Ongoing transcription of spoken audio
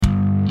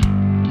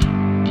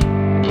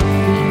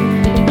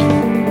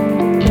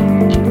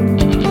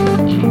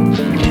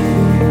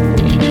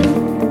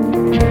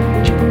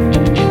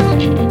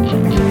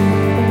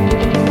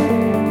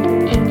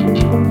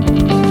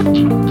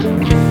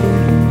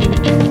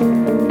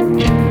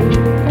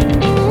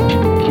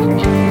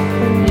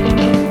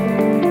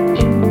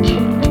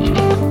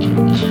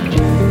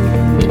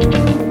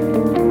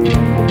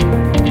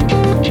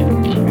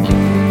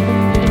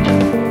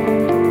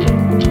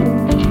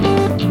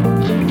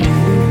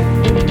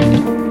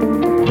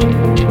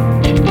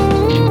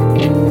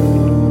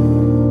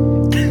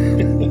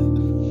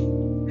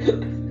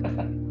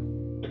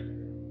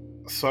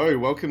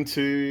Hello, welcome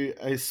to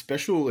a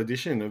special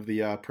edition of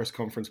the press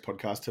conference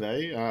podcast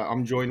today.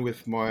 I'm joined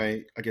with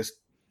my,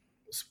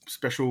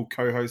 special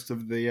co-host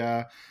of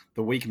the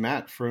week,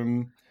 Matt,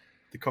 from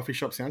the Coffee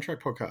Shop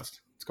Soundtrack podcast.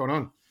 What's going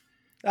on?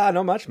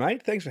 Not much,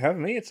 mate. Thanks for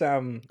having me. It's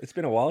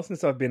been a while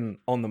since I've been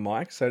on the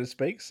mic, so to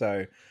speak.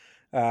 So,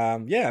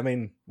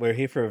 we're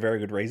here for a very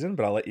good reason,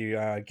 but I'll let you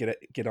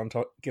get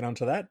onto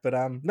that. But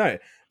no,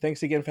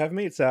 thanks again for having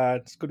me. It's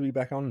good to be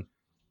back on.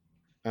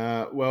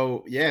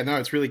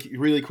 It's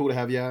really cool to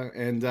have you,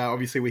 and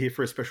obviously we're here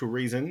for a special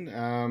reason.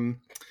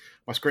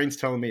 My screen's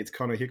telling me it's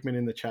Connor Hickman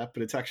in the chat,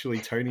 but it's actually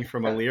Tony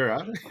from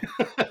Alera.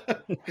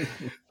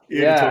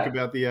 To talk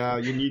about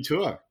your new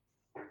tour.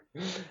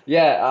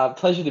 Yeah,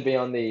 pleasure to be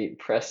on the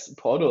press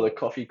pod or the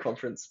coffee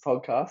conference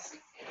podcast.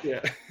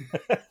 Yeah.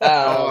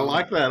 I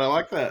like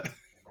that.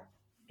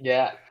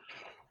 Yeah.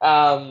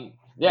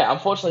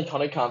 Unfortunately,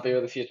 Connor can't be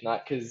with us here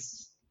tonight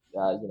because,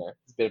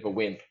 it's a bit of a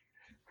wimp.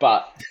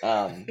 But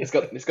he's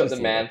got the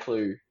man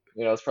flu.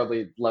 It's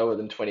probably lower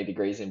than 20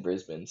 degrees in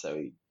Brisbane, so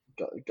he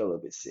got a little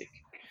bit sick.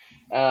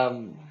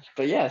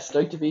 But yeah,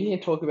 stoked to be here,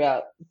 talk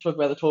about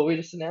the tour we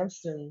just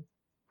announced, and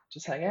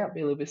just hang out,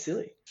 be a little bit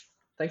silly.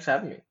 Thanks for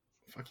having me.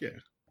 Fuck yeah!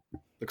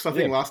 Because I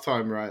think last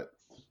time, right,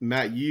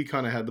 Matt, you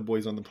kind of had the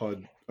boys on the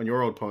pod, on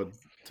your old pod,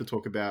 to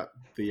talk about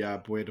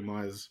the Boyer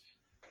Demise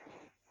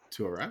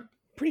tour, right?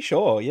 Pretty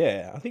sure,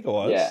 yeah. I think it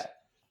was.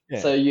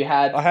 Yeah. So you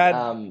had.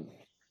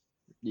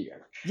 You go.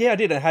 Yeah, I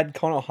did. I had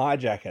Connor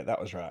hijack it.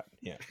 That was right.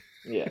 Yeah.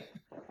 Yeah.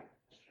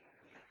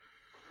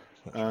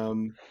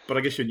 But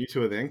I guess you're new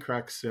to it then.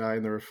 Cracks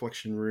in the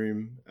reflection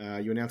room.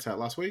 You announced that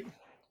last week?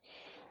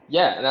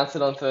 Yeah, announced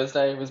it on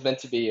Thursday. It was meant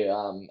to be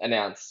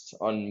announced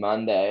on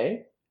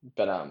Monday,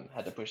 but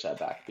had to push that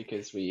back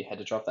because we had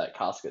to drop that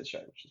casket show,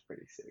 which is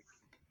pretty sick.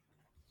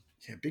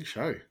 Yeah, big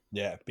show.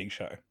 Yeah, big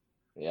show.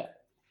 Yeah.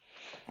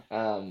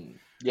 I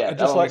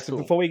just like to,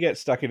 before we get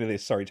stuck into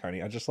this, sorry,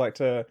 Tony, I'd just like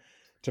to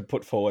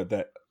put forward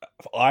that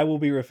I will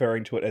be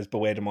referring to it as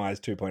Beware Demise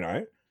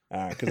 2.0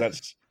 because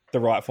that's the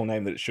rightful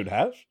name that it should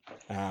have.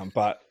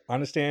 But I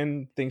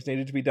understand things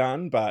needed to be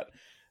done, but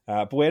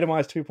Beware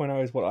Demise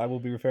 2.0 is what I will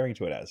be referring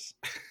to it as.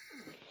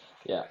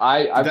 Yeah,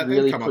 I Did that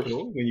really come up at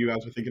all when you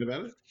guys were thinking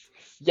about it?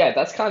 Yeah,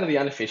 that's kind of the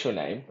unofficial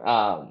name.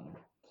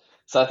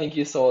 So I think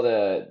you saw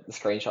the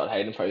screenshot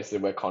Hayden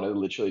posted where Connor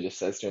literally just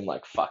says to him,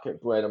 like, fuck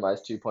it, Beware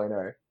Demise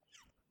 2.0.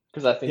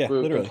 Because I think we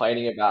were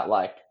complaining about,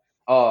 like,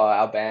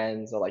 our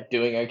bands are like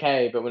doing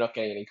okay, but we're not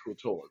getting any cool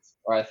tours.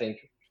 Or I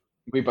think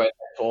we both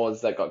had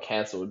tours that got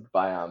cancelled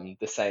by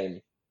the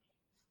same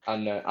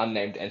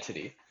unnamed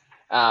entity.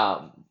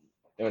 And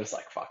we're just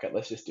like, fuck it,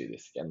 let's just do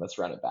this again. Let's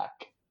run it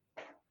back.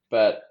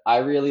 But I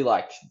really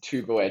liked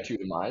Beware 2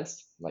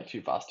 Demise, like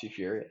Too Fast, Too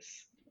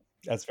Furious.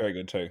 That's very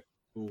good too.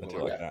 Ooh, I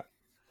do like that.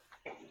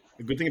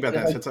 The good thing about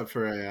that sets up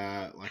for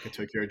a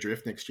Tokyo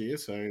Drift next year,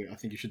 so I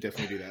think you should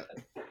definitely do that.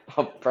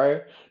 Oh,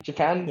 bro,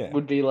 Japan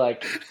would be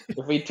like,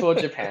 if we toured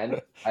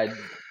Japan, I'd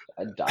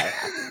die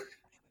happy.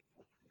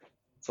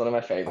 It's one of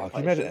my favorite places.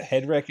 Can you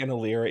imagine Headwreck and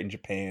Alera in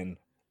Japan?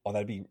 Oh,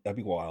 that'd be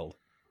wild.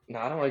 No,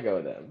 I don't want to go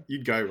with them.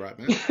 You'd go, right,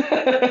 man?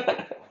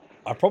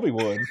 I probably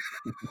would.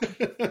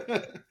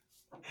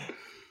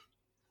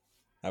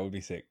 That would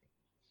be sick.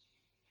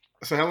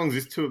 So how long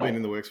has this tour been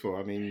in the works for?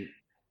 I mean,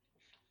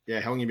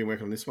 how long have you been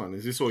working on this one?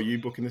 Is this all you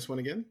booking this one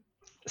again?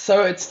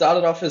 So it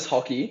started off as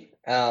hockey,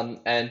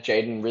 and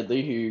Jaden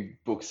Ridley, who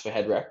books for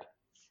Headwreck.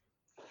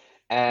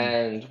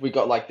 And we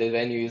got like the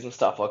venues and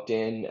stuff locked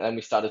in, and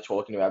we started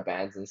talking about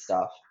bands and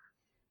stuff.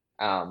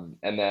 And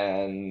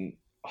then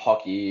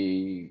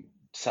hockey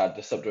decided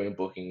to stop doing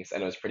bookings,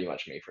 and it was pretty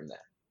much me from there.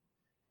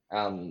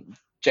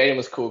 Jaden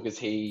was cool because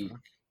he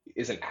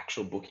is an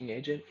actual booking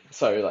agent,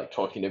 so like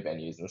talking to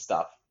venues and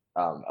stuff,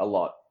 a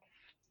lot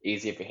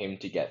easier for him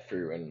to get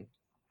through and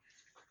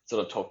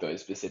sort of talk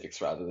those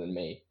specifics rather than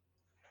me.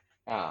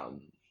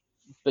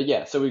 But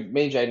yeah, so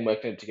me and Jaden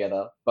worked on it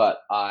together,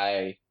 but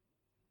I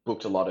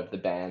booked a lot of the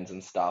bands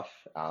and stuff,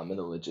 and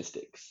the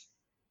logistics.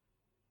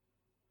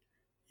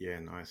 Yeah,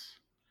 nice.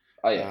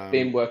 Oh yeah,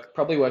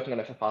 probably working on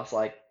it for the past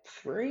like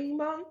 3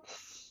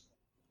 months,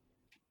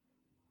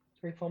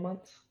 4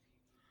 months.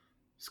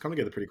 It's come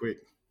together pretty quick.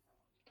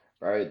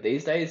 Bro,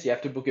 these days you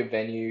have to book a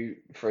venue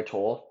for a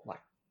tour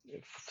like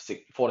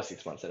 4 to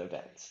 6 months in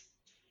advance.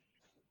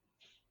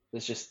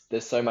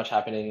 There's so much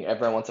happening.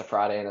 Everyone wants a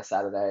Friday and a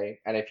Saturday,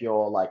 and if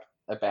you're like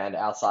a band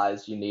our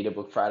size, you need to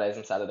book Fridays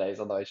and Saturdays,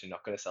 otherwise you're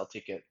not going to sell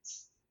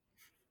tickets.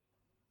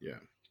 Yeah.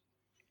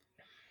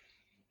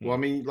 Well, I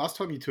mean, last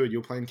time you toured, you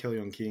were playing Kelly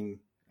on King,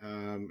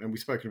 and we've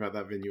spoken about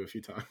that venue a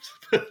few times.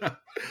 I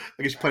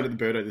guess you played at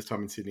the Birdo this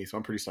time in Sydney, so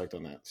I'm pretty stoked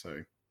on that. So.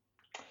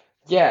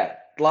 Yeah,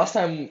 last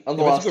time on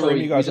the last tour,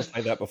 you guys just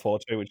played that before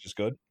too, which is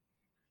good.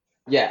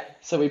 Yeah,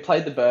 so we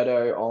played the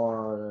Birdo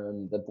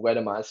on the Beware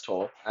Demise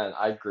tour, and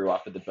I grew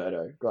up at the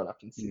Birdo, growing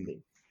up in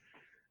Sydney.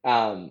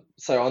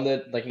 So on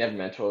the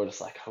Nevermind tour, we're just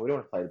like, we don't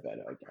want to play the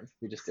Birdo again.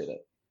 We just did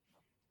it.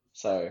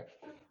 So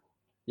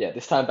yeah,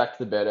 this time back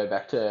to the Birdo,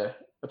 back to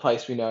a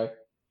place we know.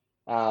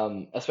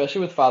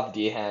 Especially with Father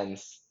Deer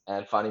Hands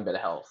and Finding Better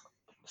Health,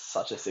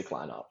 such a sick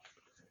lineup.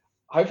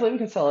 hopefully we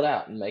can sell it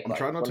out and make I'm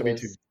trying not to be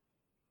too.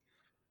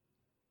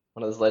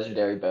 One of those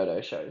legendary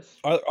Birdo shows.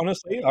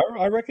 Honestly,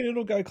 I reckon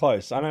it'll go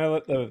close. I know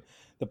that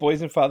the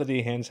boys in Father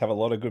Dear Hens have a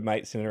lot of good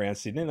mates in and around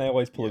Sydney, and they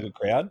always pull a good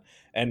crowd.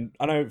 And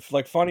I know,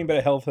 like, Finding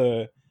Better Health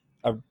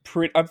I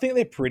think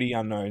they're pretty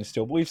unknown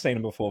still, but we've seen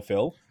them before,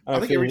 Phil. I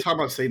think every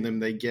time I've seen them,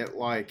 they get,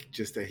 like,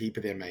 just a heap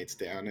of their mates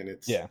down, and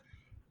it's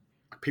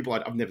people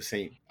I've never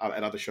seen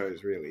at other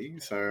shows, really.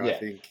 So I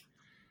think,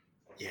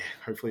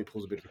 hopefully it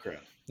pulls a bit of a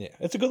crowd. Yeah,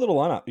 it's a good little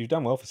lineup. You've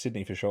done well for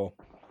Sydney, for sure.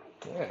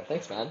 Yeah,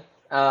 thanks, man.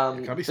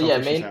 Can't be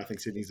selfish. I think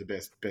Sydney's the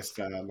best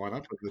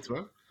lineup of the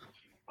tour.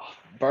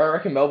 But I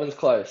reckon Melbourne's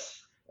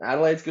close.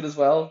 Adelaide's good as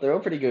well. They're all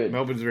pretty good.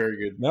 Melbourne's very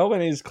good.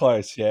 Melbourne is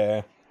close,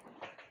 yeah.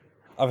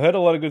 I've heard a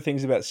lot of good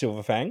things about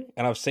Silver Fang,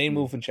 and I've seen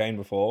Wolf and Chain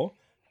before,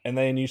 and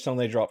their new song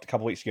they dropped a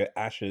couple weeks ago,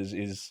 Ashes,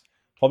 is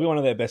probably one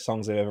of their best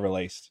songs they've ever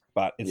released.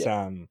 But it's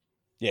I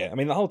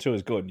mean, the whole tour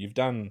is good. You've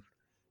done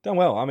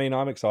well. I mean,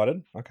 I'm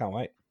excited. I can't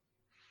wait.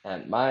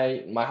 And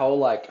my whole,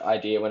 like,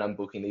 idea when I'm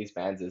booking these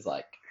bands is,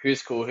 like,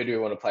 who's cool, who do we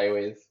want to play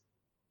with?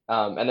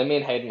 And then me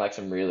and Hayden like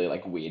some really,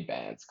 like, weird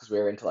bands, because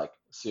we're into, like,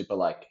 super,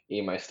 like,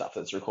 emo stuff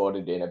that's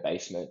recorded in a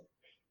basement.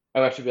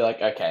 And we have to be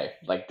like, okay,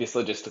 like, this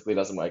logistically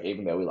doesn't work,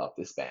 even though we love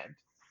this band.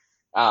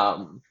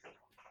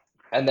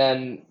 And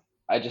then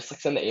I just,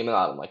 like, send the email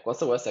out. I'm like, what's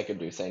the worst I could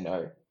do? Say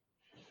no.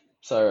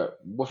 So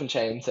Wolf and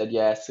Chain said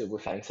yes. Silver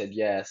Fang said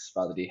yes.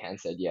 Father D Hand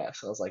said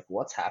yes. So I was like,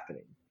 what's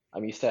happening?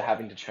 I'm used to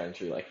having to churn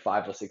through, like,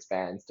 5 or 6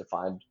 bands to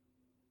find,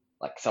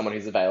 like, someone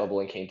who's available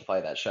and keen to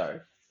play that show.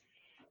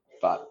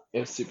 But it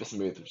was super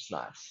smooth, which is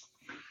nice.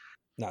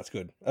 No, it's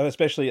good.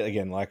 Especially,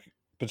 again, like,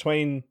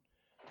 between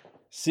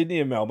Sydney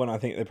and Melbourne, I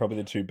think they're probably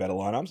the two better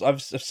lineups.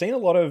 I've seen a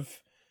lot of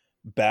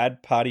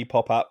bad party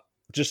pop up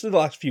just in the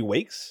last few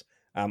weeks.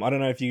 I don't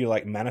know if you,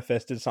 like,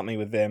 manifested something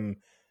with them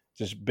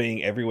just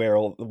being everywhere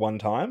all at one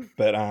time.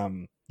 But,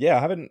 I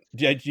haven't...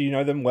 Do you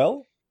know them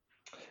well?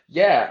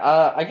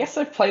 Yeah, I guess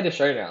I've played a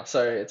show now,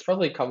 so it's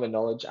probably common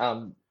knowledge.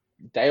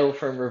 Dale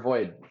from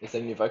Revoid is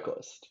their new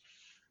vocalist.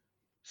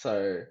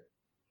 So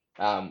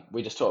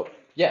we just talk.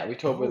 Yeah, we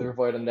talked with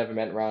Revoid on Never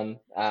Meant Run.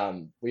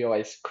 We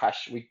always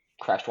crash. We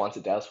crashed once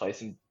at Dale's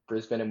place in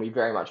Brisbane, and we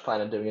very much plan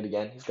on doing it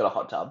again. He's got a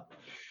hot tub.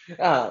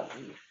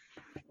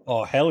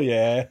 Oh, hell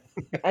yeah.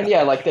 And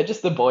yeah, like, they're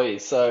just the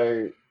boys.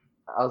 So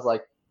I was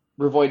like,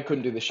 Revoid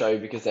couldn't do the show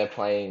because they're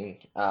playing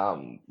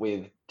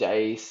with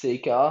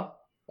Dayseeker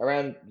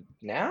around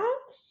now?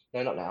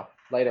 No, not now.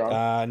 Later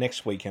on.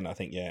 Next weekend, I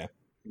think, yeah.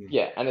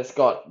 Yeah, and it's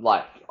got,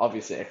 like,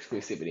 obviously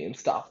exclusivity and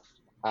stuff.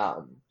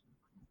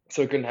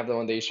 So we couldn't have them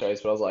on these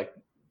shows, but I was like,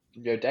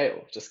 yo,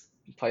 Dale, just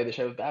play the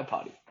show with Bad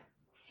Party.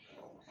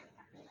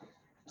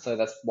 So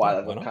that's why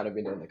they've kind of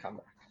been doing the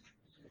comeback.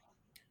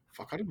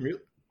 Fuck, I didn't really...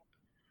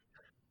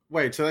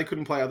 Wait, so they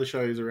couldn't play other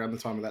shows around the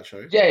time of that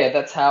show? Yeah,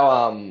 that's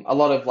how a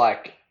lot of,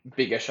 like,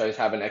 bigger shows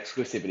have an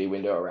exclusivity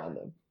window around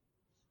them.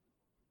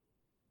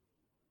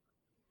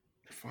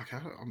 Fuck, I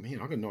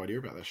got no idea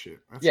about that shit.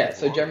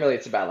 So generally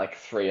it's about, like,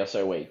 3 or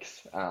so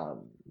weeks.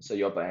 So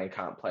your band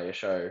can't play a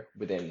show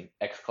within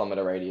X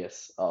kilometer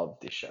radius of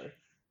this show.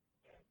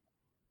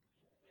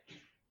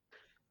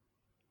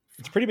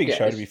 It's a pretty big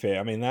show, to be fair.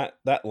 I mean, that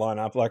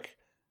lineup, like,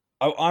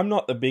 I'm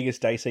not the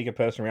biggest Dayseeker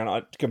person around.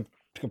 I'm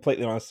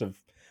completely honest, of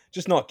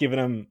just not giving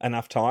them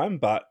enough time,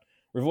 but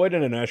Revoid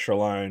and Inertia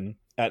alone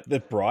at the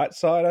bright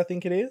side, I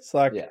think it is.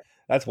 Like,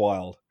 that's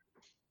wild.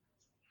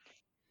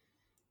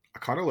 I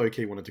kind of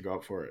low-key wanted to go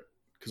up for it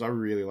because I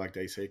really like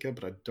Dayseeker,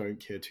 but I don't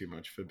care too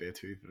much for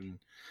Beartooth and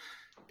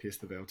Pierce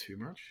the Veil too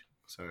much.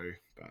 So,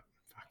 but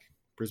fuck,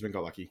 Brisbane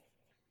got lucky.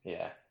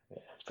 Yeah.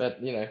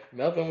 But, you know,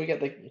 Melbourne, we get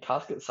the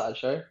Casket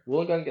sideshow.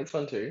 Wollongong gets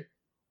one too.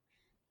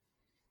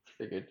 It's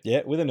pretty good.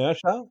 Yeah, with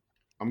Inertia.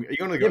 Are you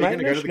going to go? Yeah,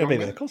 go to the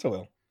Gong? Of course I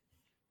will.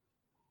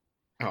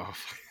 Oh,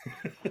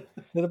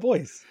 they're the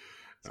boys.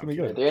 It's going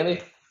to be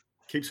good.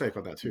 Keepsake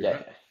on that too. Yeah,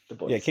 right? the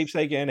boys. Yeah,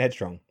 Keepsake and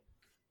Headstrong.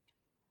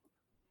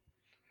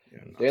 Yeah,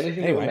 nice. The only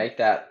thing that would make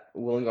that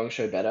Wollongong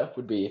show better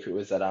would be if it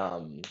was at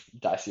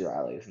Dicey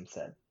Riley's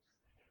instead.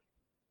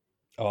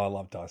 Oh, I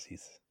love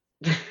Dicey's.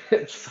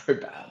 It's so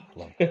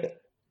bad.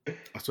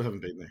 I still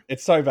haven't been there.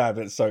 It's so bad,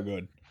 but it's so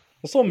good.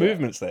 I saw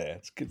movements there.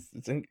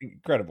 It's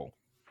incredible.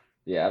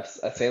 Yeah,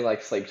 I've seen,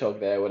 like, Sleep Talk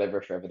there,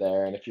 Whatever Forever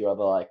there, and a few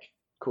other, like,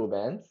 cool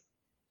bands.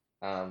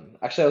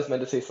 Actually, I was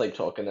meant to see Sleep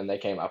Talk, and then they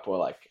came up and were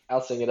like,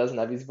 our singer doesn't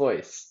have his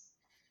voice.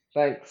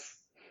 Thanks.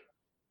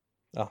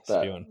 Oh,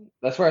 spewing.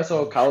 That's where I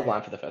saw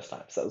Colorblind for the first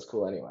time, so that was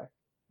cool anyway.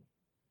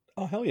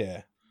 Oh, hell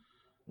yeah.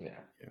 Yeah.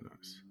 Yeah,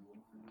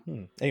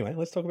 nice. Anyway,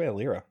 let's talk about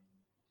Alera.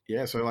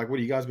 Yeah, so, like, what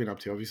have you guys been up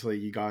to? Obviously,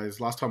 you guys,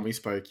 last time we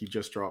spoke, you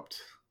just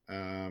dropped,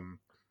 I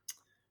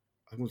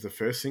think it was the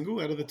first single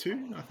out of the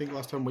 2, I think,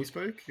 last time we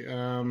spoke.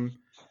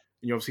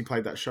 You obviously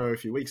played that show a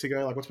few weeks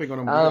ago. Like, what's been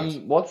going on with you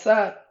guys?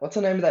 What's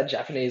the name of that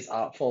Japanese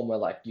art form where,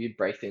 like, you'd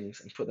break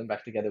things and put them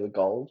back together with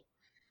gold?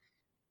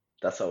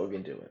 That's what we've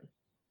been doing.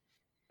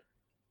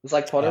 It's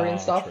like pottery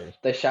and stuff. True.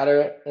 They shatter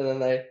it and then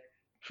they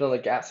fill the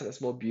gaps and it's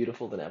more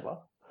beautiful than ever.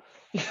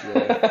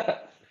 Yeah,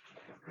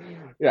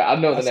 I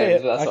don't know what the name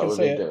is, but that's what we've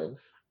been doing.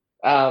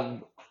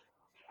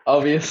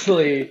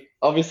 obviously,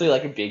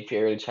 like a big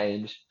period of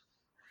change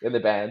in the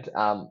band.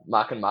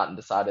 Mark and Martin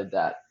decided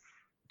that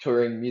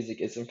touring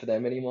music isn't for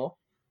them anymore.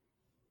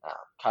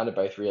 Kind of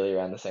both really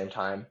around the same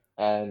time.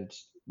 And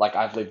like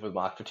I've lived with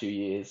Mark for 2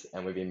 years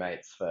and we've been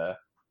mates for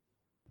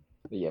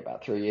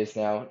about 3 years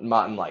now.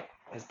 Martin like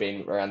has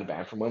been around the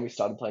band from when we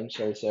started playing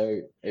shows,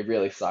 so it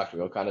really sucked.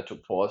 We all kind of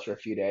took pause for a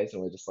few days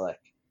and we're just like,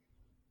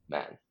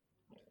 man,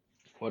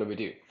 what do we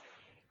do?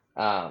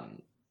 But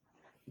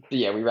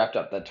yeah, we wrapped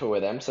up that tour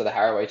with them. So the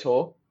Haraway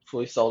tour,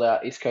 fully sold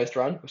out East Coast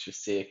run, which was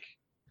sick.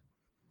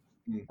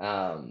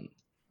 And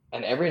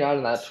every night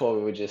on that tour,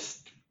 we were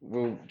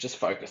just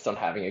focused on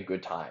having a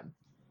good time.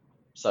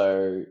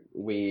 So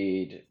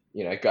we'd,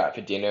 go out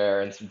for dinner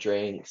and some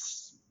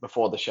drinks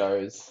before the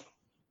shows,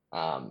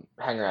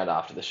 hang around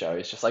after the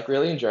shows, just like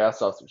really enjoy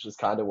ourselves, which was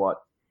kind of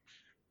what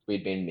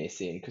we'd been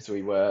missing because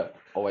we were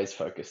always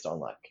focused on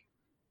like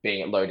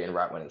being loaded in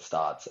right when it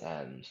starts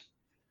and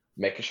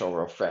making sure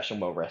we're all fresh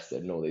and well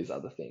rested and all these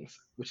other things,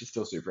 which is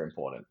still super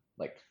important.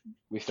 Like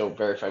we're still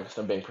very focused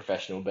on being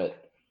professional,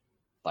 but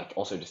like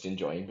also just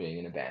enjoying being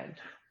in a band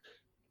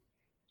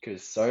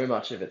because so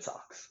much of it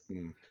sucks.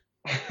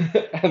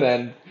 And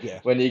then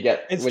when you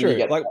get it's when true. you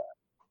get like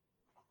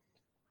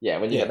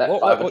when you get that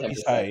what you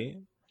say,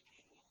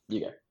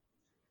 you go.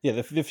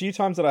 Yeah, the few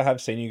times that I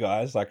have seen you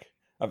guys, like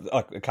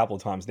a couple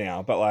of times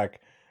now, but like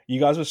you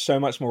guys were so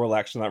much more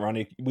relaxed in that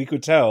run. We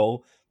could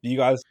tell you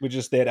guys were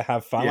just there to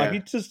have fun. Like you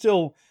just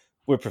still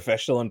were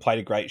professional and played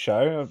a great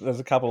show. There's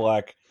a couple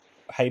like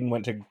Hayden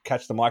went to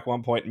catch the mic at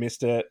one point,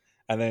 missed it,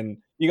 and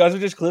then you guys were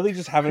just clearly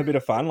just having a bit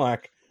of fun.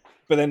 Like,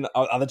 but then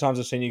other times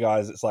I've seen you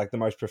guys, it's like the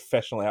most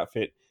professional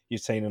outfit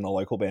you've seen in a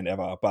local band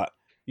ever. But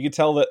you could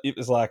tell that it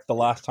was like the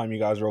last time you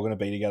guys were all going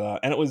to be together,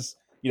 and it was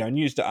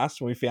news to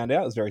us when we found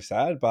out. It was very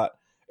sad, but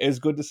it was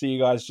good to see you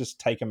guys just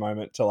take a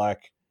moment to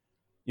like,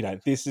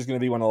 this is going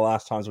to be one of the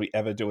last times we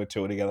ever do a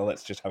tour together.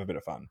 Let's just have a bit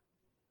of fun.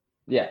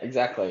 Yeah,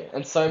 exactly.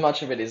 And so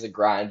much of it is a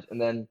grind.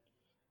 And then,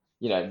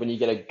 when you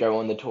get to go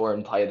on the tour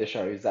and play the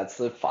shows, that's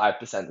the 5%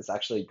 that's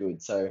actually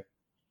good. So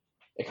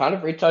it kind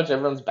of recharged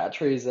everyone's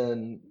batteries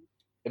and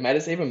it made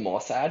us even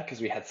more sad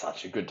because we had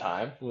such a good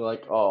time. We were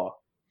like, oh,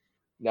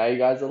 now you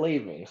guys are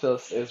leaving. So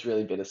it was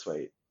really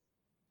bittersweet.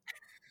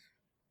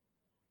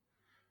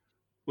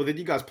 Well, then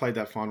you guys played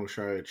that final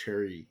show at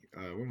Cherry.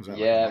 When was that?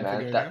 Yeah, like a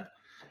month ago now?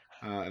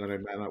 And I know,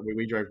 man,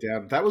 we drove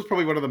down. That was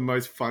probably one of the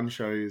most fun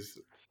shows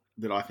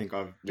that I think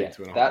I've been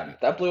to in a whole minute.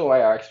 That blew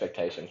away our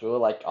expectations. We were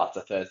like, oh, it's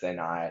a Thursday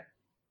night.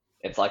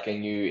 It's like a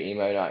new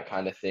emo night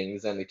kind of thing.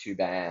 There's only 2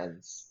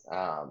 bands.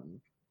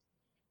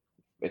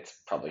 It's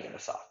probably going to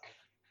suck.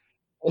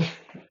 And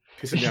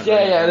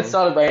it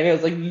started raining. I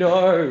was like,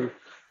 no,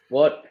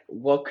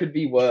 what could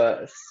be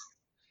worse?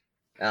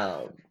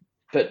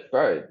 But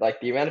bro,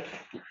 like the amount of...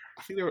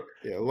 I think there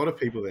were a lot of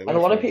people there. And a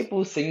lot of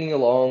people singing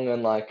along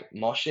and like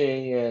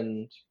moshing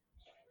and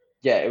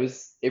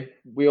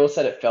we all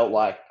said it felt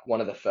like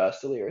one of the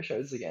first Alera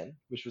shows again,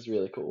 which was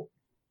really cool.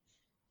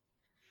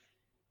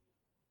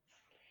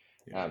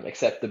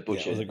 Except the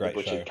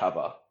butchered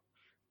cover.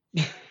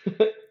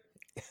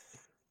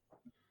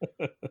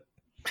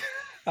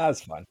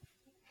 That's fun.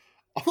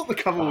 I thought the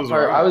cover was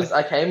alright.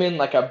 I came in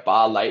like a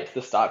bar late to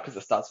the start because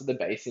it starts with the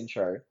bass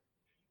intro.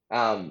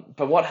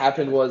 But what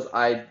happened was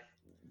I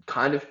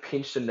kind of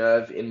pinched a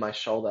nerve in my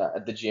shoulder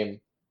at the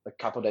gym a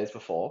couple of days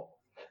before,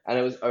 and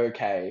it was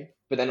okay.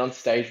 But then on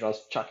stage when I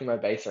was chucking my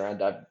bass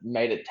around, I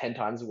made it 10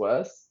 times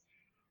worse,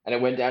 and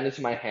it went down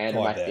into my hand,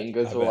 and my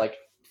fingers were like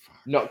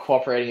not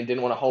cooperating and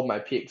didn't want to hold my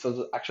pick. So I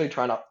was actually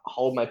trying to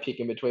hold my pick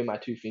in between my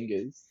 2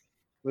 fingers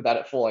without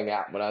it falling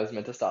out when I was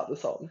meant to start the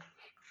song.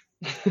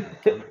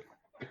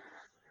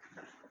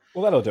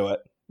 Well, that'll do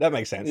it. That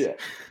makes sense.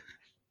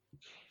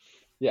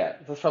 Yeah.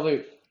 It's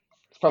probably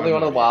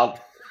one of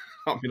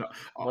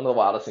the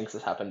wildest things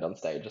that's happened on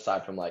stage,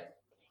 aside from like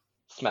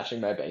smashing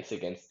my bass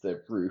against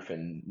the roof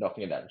and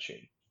knocking it out of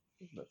tune.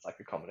 That's like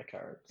a common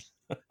occurrence.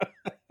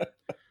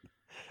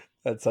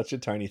 That's such a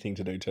Tony thing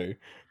to do too.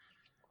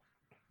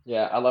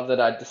 Yeah, I love that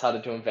I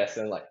decided to invest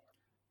in like.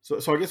 So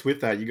I guess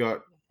with that you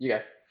got. You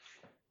go.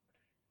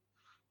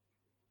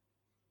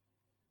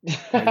 There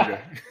you go.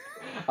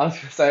 I was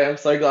gonna say I'm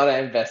so glad I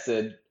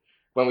invested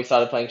when we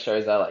started playing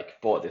shows. I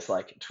like bought this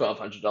like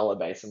 $1,200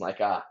 bass. I'm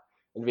like,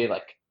 it'd be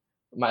like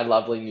my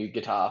lovely new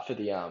guitar for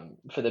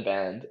the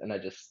band, and I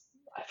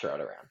throw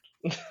it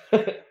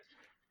around.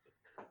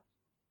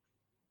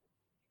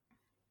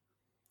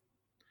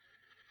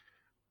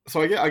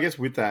 So I guess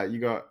with that you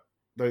got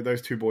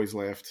those 2 boys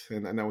left,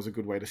 and that was a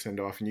good way to send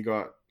off. And you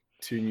got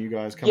 2 new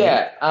guys coming.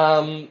 Yeah.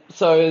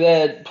 So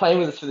they're playing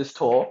with us for this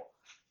tour.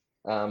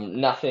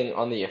 Nothing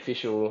on the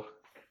official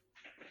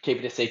keep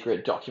it a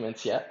secret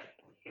documents yet.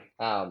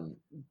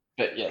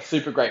 But yeah,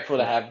 super grateful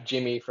to have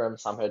Jimmy from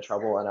Some Heard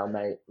Trouble and our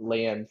mate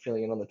Liam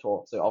filling in on the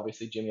tour. So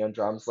obviously Jimmy on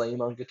drums,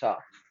 Liam on guitar.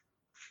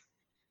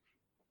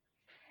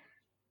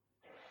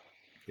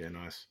 Yeah,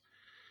 nice.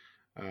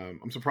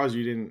 I'm surprised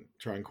you didn't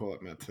try and call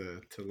up Matt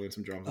to learn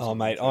some drums. Oh,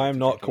 mate, I am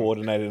not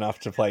coordinated enough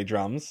to play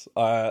drums,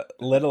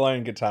 let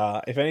alone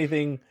guitar. If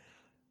anything,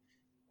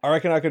 I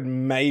reckon I could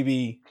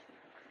maybe.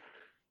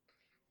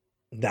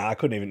 Nah, I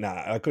couldn't even.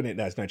 Nah, I couldn't.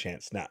 There's no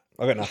chance. Nah,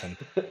 I got nothing.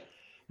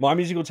 My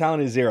musical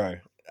talent is zero.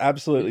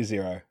 Absolutely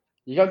zero.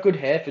 You got good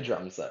hair for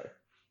drums, though.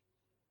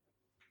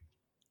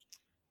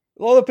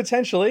 Well,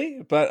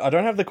 potentially, but I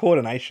don't have the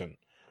coordination.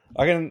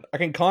 I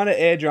can kind of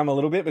air drum a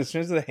little bit, but as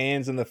soon as the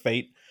hands and the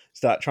feet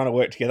start trying to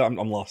work together, I'm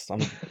lost.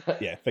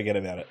 Forget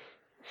about it.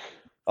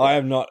 I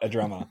am not a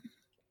drummer.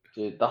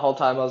 Dude, the whole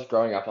time I was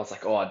growing up, I was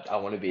like, oh, I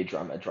want to be a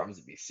drummer. Drums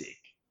would be sick.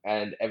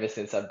 And ever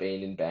since I've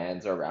been in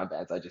bands or around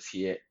bands, I just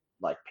hear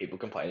like people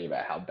complaining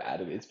about how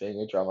bad it is being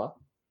a drummer.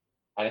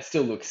 And it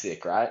still looks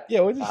sick, right?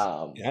 Yeah, we'll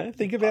just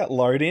think about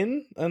load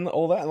in and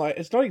all that. Like,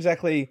 it's not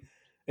exactly.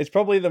 It's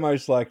probably the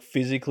most like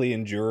physically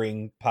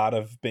enduring part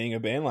of being a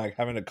band, like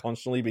having to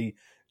constantly be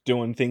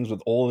doing things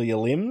with all of your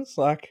limbs.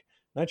 Like,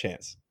 no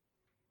chance.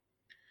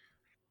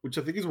 Which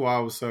I think is why I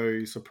was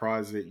so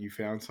surprised that you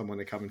found someone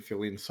to come and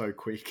fill in so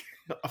quick.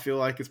 I feel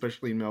like,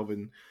 especially in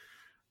Melbourne,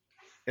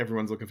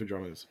 everyone's looking for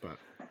drummers. But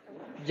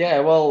yeah,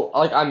 well,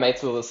 like I'm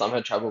mates with the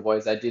Summer Travel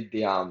Boys. I did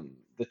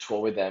the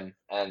tour with them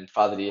and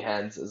Father Dear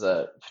Hands as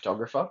a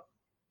photographer.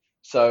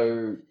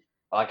 So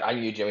like I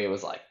knew Jimmy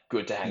was like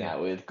good to hang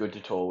out with, good to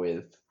tour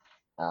with,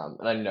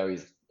 and I know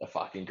he's a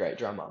fucking great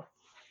drummer.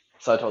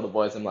 So I told the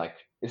boys, I'm like,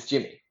 it's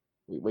Jimmy.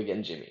 We're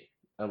getting Jimmy.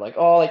 I'm like,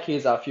 oh, like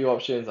here's our few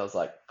options. I was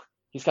like,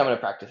 he's coming to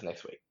practice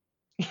next week.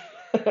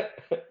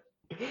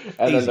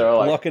 And then they're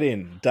like, lock it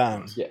in,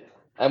 done. Yeah.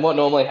 And what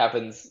normally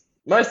happens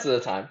most of the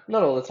time,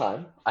 not all the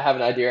time, I have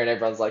an idea and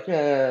everyone's like,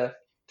 yeah,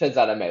 turns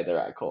out I made the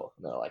right call.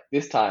 And they're like,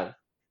 this time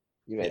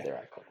you made the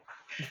right call.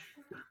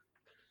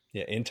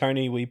 Yeah, in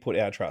Tony we put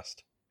our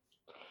trust.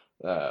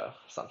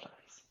 Sometimes.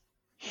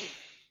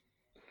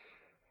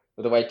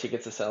 With the way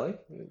tickets are selling,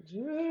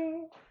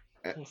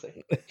 we'll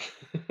see.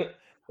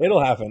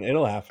 It'll happen.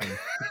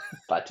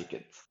 Buy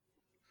tickets.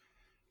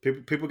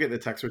 People get their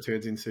tax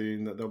returns in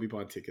soon. They'll be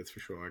buying tickets for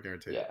sure. I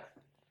guarantee.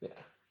 Yeah.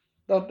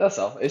 That's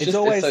all. It's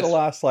always the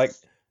last like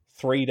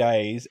 3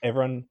 days.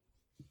 Everyone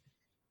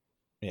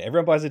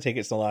buys the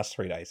tickets in the last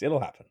 3 days. It'll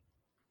happen.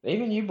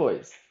 Even you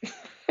boys.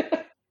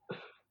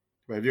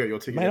 Wait, have you got your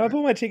ticket? Man, I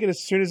bought my ticket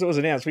as soon as it was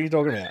announced. What are you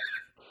talking about?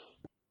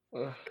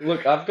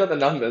 Look, I've got the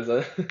numbers.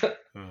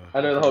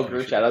 I know the whole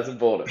group chat hasn't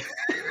bought it.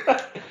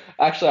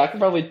 Actually, I can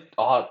probably.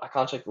 Oh, I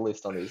can't check the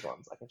list on these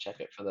ones. I can check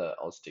it for the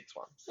Oztix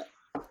ones.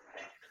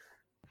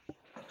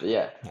 But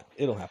yeah,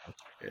 it'll happen.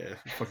 Yeah,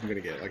 I'm fucking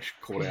gonna get like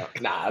caught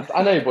out. Nah,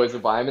 I know you boys will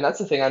buy them, and that's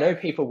the thing. I know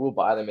people will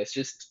buy them. It's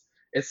just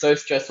it's so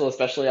stressful.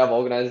 Especially I've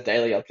organized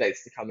daily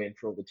updates to come in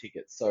for all the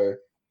tickets. So,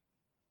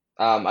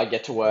 I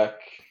get to work,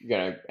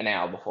 an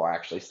hour before I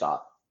actually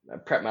start. I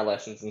prep my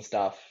lessons and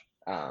stuff.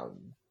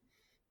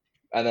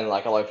 And then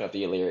like I'll open up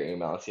the Alera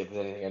email and see if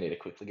there's anything I need to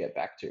quickly get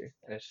back to.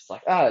 And it's just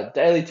like,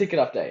 daily ticket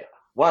update.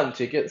 1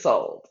 ticket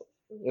sold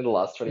in the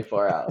last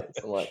 24 hours.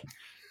 I'm like,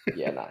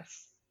 yeah,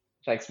 nice.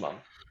 Thanks, Mum.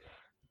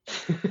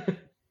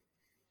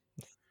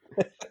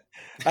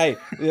 Hey,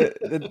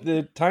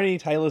 the Tony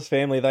Taylor's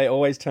family, they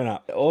always turn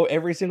up.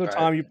 Every single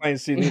time you play in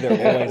Sydney,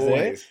 they're always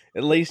there.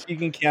 At least you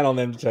can count on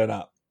them to turn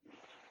up.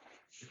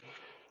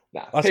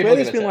 Nah, I swear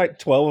there's been like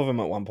 12 of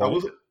them at one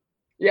point.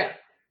 Yeah.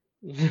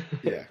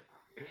 Yeah.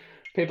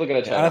 People are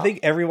going to turn up. And I think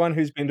everyone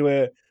who's been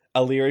to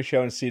a Lyra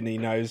show in Sydney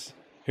knows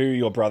who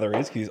your brother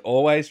is, because he's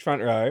always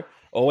front row,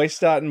 always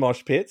starting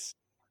mosh pits.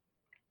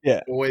 Yeah.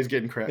 Always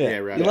getting crap. Yeah,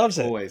 right. He loves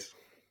it. Always.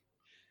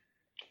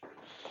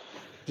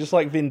 Just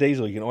like Vin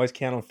Diesel, you can always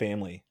count on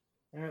family.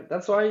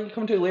 That's why you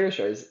come to Lyra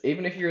shows.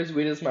 Even if you're as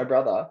weird as my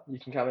brother, you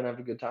can come and have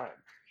a good time.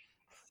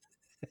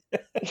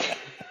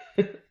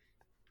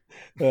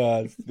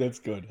 That's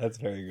good. That's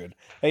very good.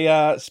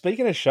 Hey,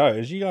 speaking of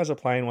shows, you guys are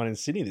playing one in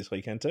Sydney this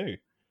weekend too.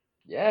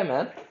 Yeah,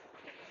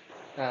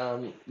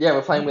 man.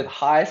 We're playing with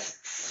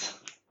Heists,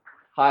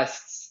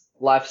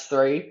 Life's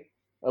 3,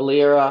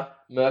 Alera,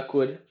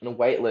 Mirkwood, and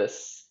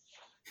Weightless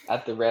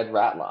at the Red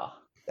Rattler.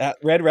 At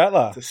Red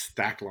Rattler. It's a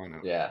stacked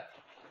lineup. Yeah.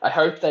 I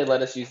hope they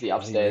let us use the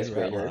upstairs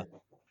green room.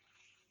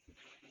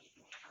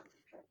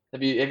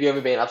 Have you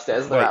ever been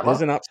upstairs in the Rattler?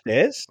 There's an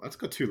upstairs? That's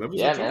got 2 levels.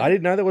 Yeah, man. I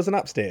didn't know there was an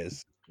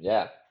upstairs.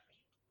 Yeah.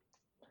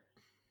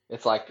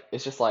 It's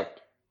just like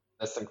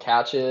there's some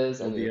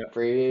couches and a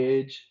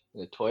fridge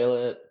and a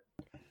toilet.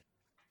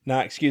 No,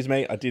 excuse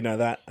me. I did know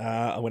that.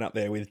 I went up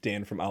there with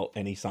Dan from Alt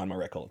and he signed my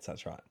records.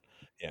 That's right.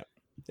 Yeah.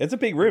 It's a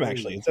big room,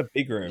 actually. It's a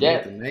big room.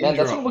 Yeah, man,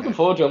 that's what I'm looking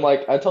forward to.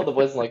 I told the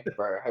boys, I'm like,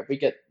 bro, I hope we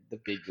get the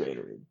big green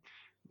room.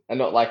 And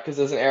not because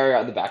there's an area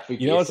at the back for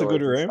it's a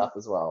good room stuff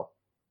as well.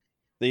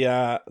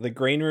 The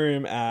green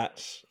room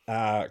at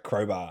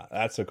Crowbar.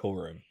 That's a cool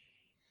room.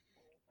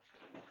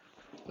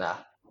 Nah.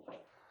 What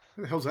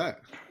the hell's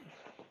that?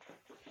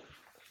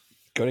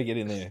 Got to get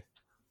in there.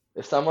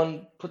 If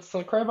someone puts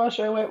some Crowbar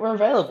show, we're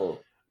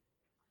available.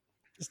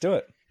 Just do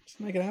it. Just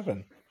make it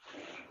happen.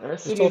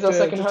 Sydney's our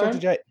second home. Talk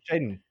to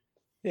Jaden.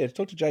 Yeah, just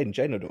talk to Jaden.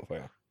 Jaden will do it for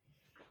you.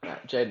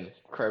 Right, Jaden,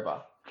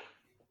 Crowbar.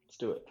 Let's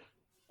do it.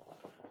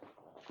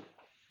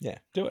 Yeah,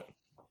 do it.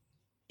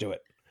 Do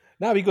it.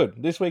 No, it'll be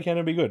good. This weekend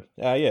it'll be good.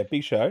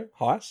 Big show.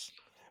 Heist.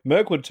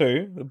 Mirkwood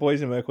too. The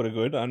boys in Mirkwood are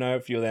good. I know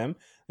a few of them.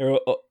 They're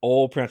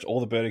all pretty much all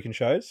the Burdekin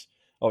shows.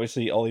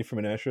 Obviously, Ollie from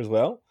Inertia as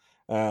well.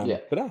 But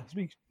it's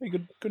be a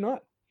good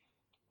night.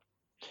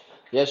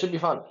 Yeah, it should be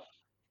fun.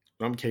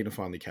 I'm keen to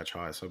finally catch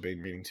high, so I've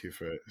been meaning to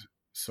for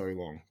so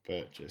long,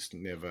 but just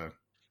never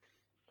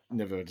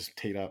just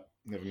teed up,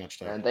 never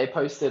matched up. And they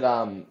posted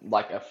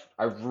like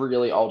a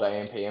really old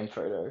AMPM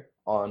photo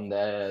on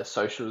their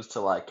socials to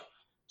like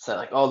say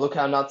like, oh, look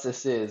how nuts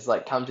this is,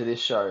 like come to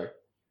this show.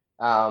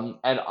 And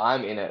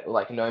I'm in it,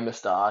 like no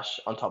moustache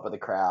on top of the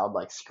crowd,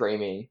 like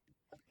screaming.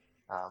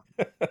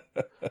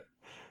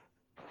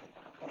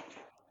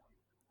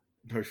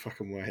 No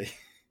fucking way.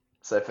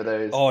 So for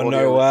those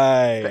no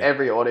way. For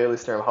every audio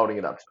listener, I'm holding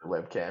it up to the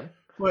webcam.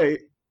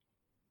 Wait.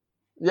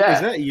 Yeah.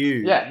 Is that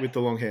you with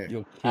the long hair?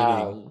 You're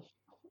kidding.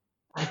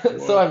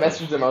 So I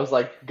messaged them. I was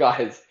like,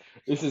 guys,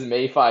 this is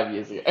me 5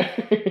 years ago.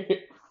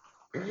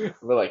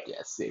 We're like,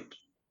 yeah, sick.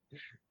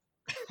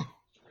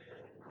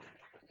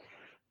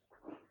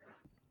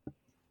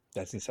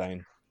 That's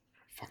insane.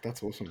 Fuck,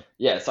 that's awesome.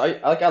 Yeah, so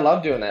I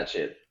love doing that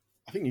shit.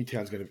 I think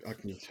Newtown's gonna be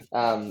like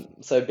Newtown.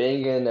 So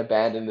being in a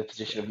band in the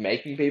position of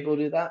making people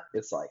do that,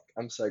 it's like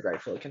I'm so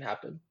grateful it can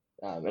happen.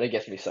 And it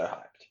gets me so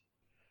hyped.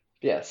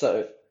 Yeah,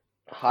 so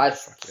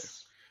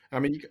heists. I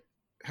mean,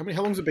 how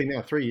long's it been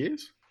now? 3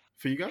 years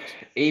for you guys?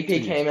 EP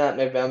came out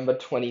November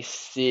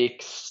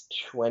 26,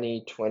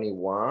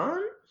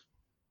 2021.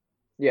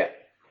 Yeah.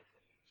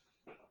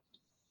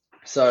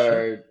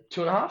 So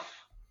 2.5?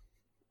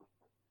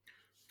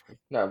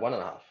 No,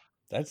 1.5.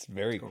 That's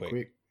very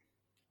quick.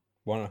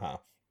 1.5.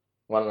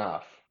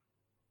 1.5.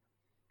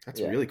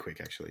 That's really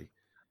quick, actually.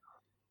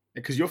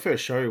 Because your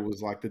first show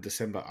was like the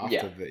December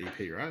after the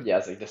EP, right? Yeah,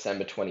 it's like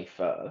December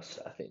 21st,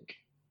 I think.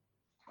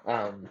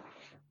 Fuck,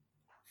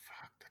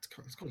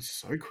 that's gone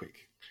so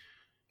quick.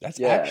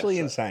 That's actually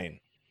insane.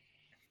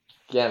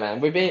 Yeah,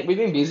 man, we've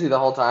been busy the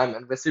whole time,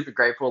 and we're super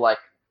grateful. Like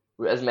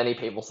as many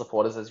people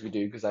support us as we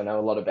do, because I know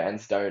a lot of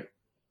bands don't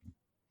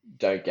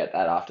get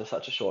that after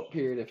such a short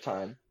period of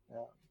time.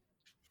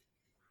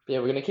 Yeah,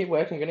 we're gonna keep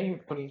working. We're gonna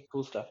keep putting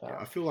cool stuff out. Yeah,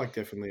 I feel like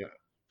definitely.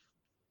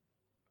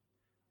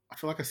 I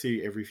feel like I see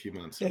you every few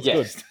months.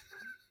 Yes.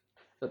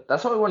 Good.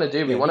 That's what we want to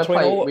do. We want to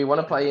play. We want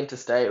to play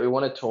interstate. We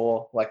want to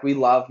tour. Like we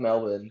love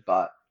Melbourne,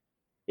 but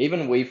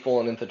even we've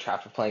fallen into the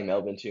trap of playing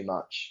Melbourne too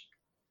much.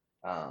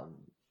 Yeah.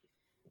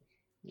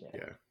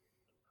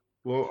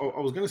 Well, I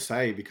was going to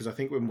say, because I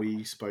think when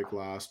we spoke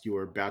last, you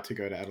were about to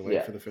go to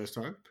Adelaide for the first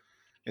time,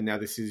 and now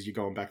you're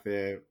going back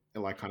there,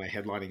 like kind of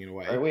headlining in a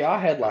way. We are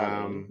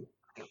headlining.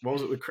 What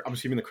was it? I'm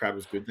assuming the crowd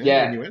was good then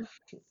when you went?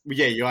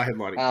 Yeah, you are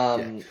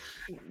headlining.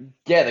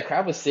 Yeah, the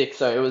crowd was sick,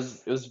 so it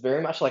was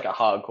very much like a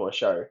hardcore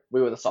show.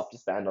 We were the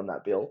softest band on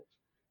that bill.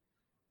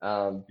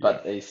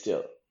 But they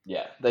still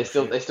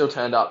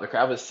turned up. The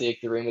crowd was sick.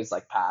 The room was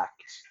like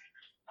packed.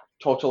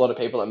 Talked to a lot of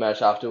people at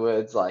merch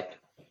afterwards. Like,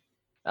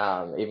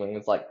 even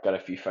was like got a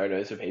few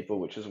photos of people,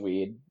 which was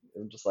weird.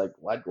 I'm just like,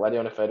 why do you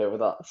want a photo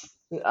with us?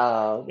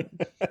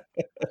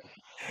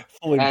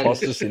 Full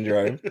imposter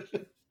syndrome.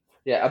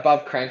 Yeah,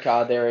 above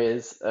Crankar there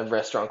is a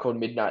restaurant called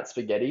Midnight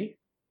Spaghetti,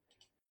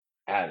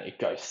 and it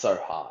goes so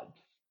hard.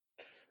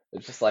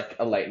 It's just like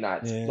a late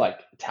night like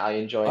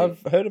Italian joint.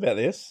 I've heard about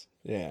this.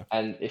 Yeah.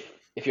 And if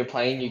you're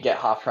playing, you get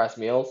half price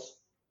meals.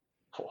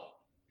 Oh,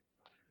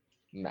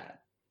 mad.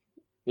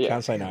 Yeah.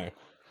 Can't say no.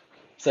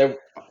 So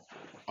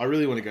I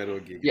really want to go to a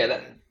gig. Yeah,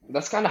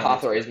 that's kind of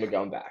half the reason we're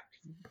going back,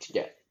 to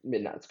get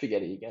Midnight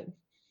Spaghetti again.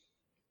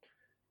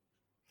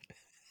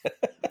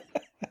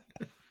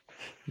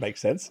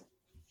 Makes sense.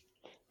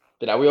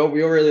 But no, we all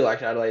really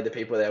liked Adelaide. The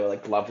people there were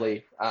like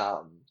lovely.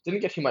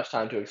 Didn't get too much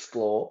time to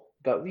explore,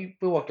 but we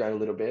walked around a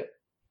little bit.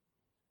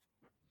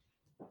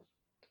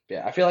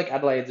 Yeah, I feel like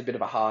Adelaide's a bit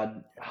of a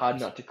hard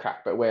nut to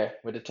crack, but we're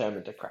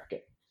determined to crack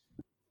it.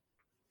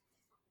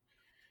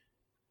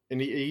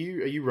 And are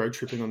you road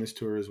tripping on this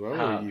tour as well, or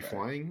are you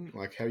flying?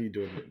 Like, how are you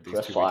doing these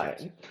We're 2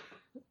 flying.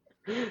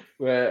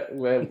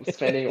 We're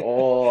spending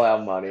all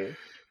our money.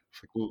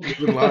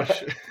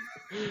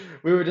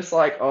 We were just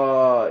like,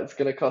 oh, it's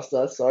gonna cost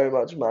us so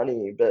much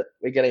money, but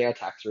we're getting our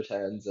tax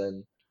returns,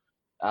 and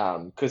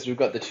because we've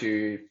got the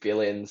 2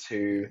 fill-ins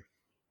who,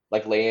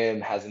 like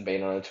Liam hasn't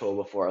been on a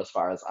tour before, as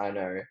far as I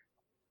know,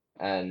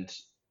 and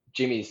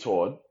Jimmy's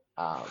toured,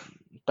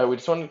 but we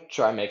just want to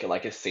try and make it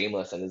like as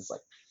seamless and as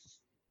like,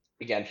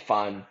 again,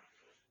 fun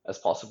as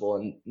possible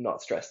and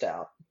not stressed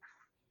out.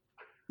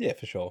 Yeah,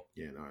 for sure.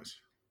 Yeah, nice.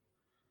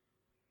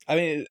 I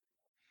mean,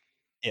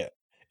 yeah,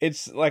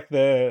 it's like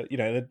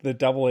the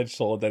double-edged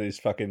sword that is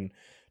fucking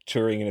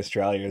touring in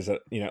Australia is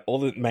that, all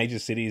the major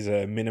cities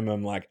are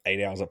minimum like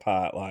 8 hours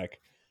apart. Like,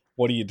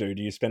 what do? Do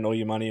you spend all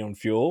your money on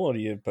fuel, or do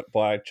you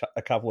buy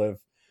a couple of,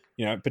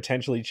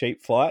 potentially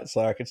cheap flights?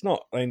 Like, it's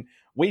not, I mean,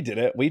 we did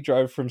it. We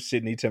drove from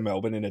Sydney to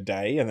Melbourne in a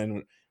day, and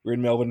then we're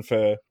in Melbourne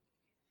for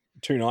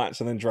 2 nights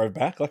and then drove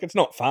back. Like, it's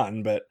not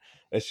fun, but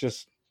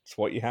it's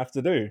what you have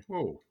to do.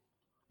 Whoa.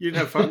 You didn't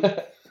have fun?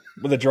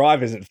 Well, the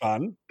drive isn't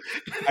fun.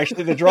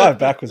 Actually, the drive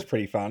back was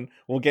pretty fun.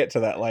 We'll get to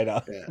that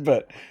later. Yeah.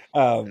 But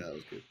that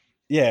was good.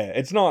 Yeah,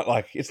 it's not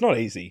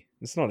easy.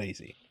 It's not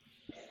easy.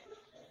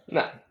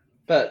 No,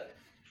 but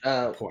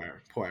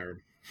Poor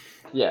Aaron.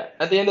 Yeah,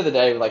 at the end of the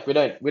day, like we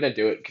don't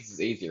do it because it's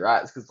easy,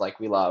 right? It's because like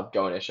we love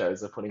going to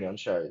shows or putting on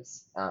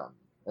shows,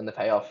 and the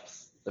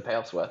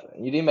payoff's worth it.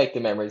 And you do make the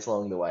memories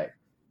along the way.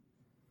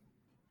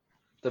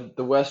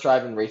 The worst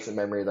drive in recent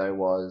memory though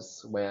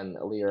was when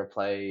Alera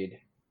played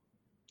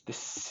the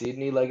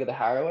Sydney leg of the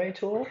Haraway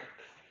tour.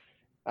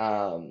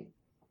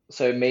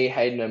 So me,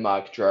 Hayden, and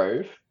Mark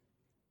drove.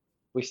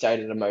 We stayed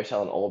at a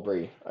motel in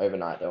Albury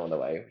overnight though on the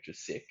way, which was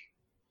sick.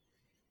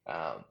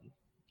 But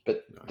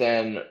Nice.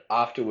 then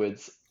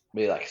afterwards,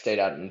 we like stayed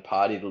out and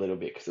partied a little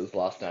bit because it was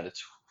last night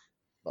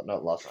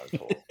not last night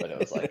at all, but it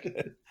was like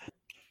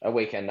a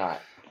weekend night.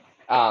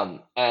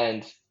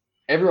 And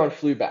everyone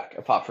flew back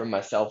apart from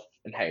myself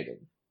and Hayden.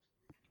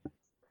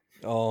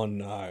 Oh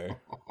no!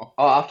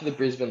 Oh, after the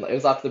Brisbane, it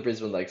was after the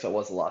Brisbane leg, so it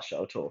was the last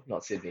show tour,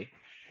 not Sydney.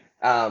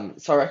 So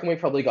I reckon we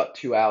probably got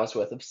 2 hours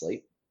worth of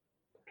sleep,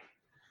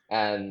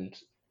 and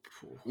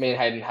me and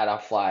Hayden had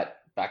our flight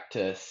back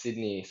to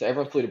Sydney. So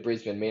everyone flew to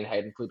Brisbane. Me and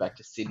Hayden flew back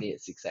to Sydney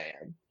at 6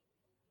 a.m.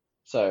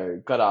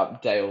 So got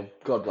up, Dale,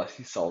 God bless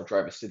his soul,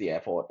 drove us to the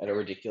airport at a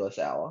ridiculous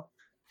hour.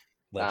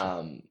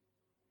 Legend.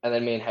 And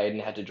then me and Hayden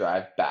had to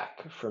drive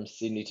back from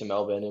Sydney to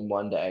Melbourne in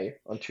one day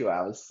on 2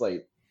 hours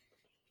sleep.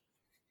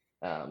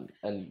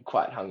 And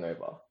quite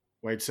hungover.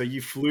 Wait, so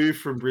you flew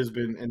from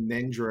Brisbane and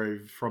then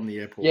drove from the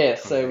airport? Yeah,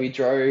 so we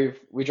drove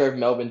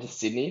Melbourne to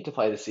Sydney to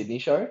play the Sydney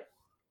show.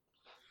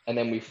 And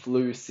then we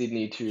flew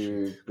Sydney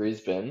to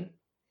Brisbane,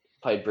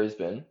 played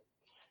Brisbane.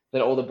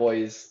 Then all the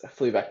boys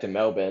flew back to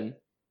Melbourne,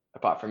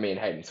 apart from me and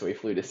Hayden. So we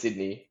flew to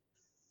Sydney,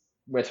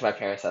 went to my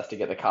parents' house to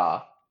get the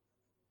car,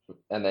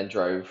 and then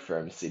drove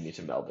from Sydney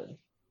to Melbourne.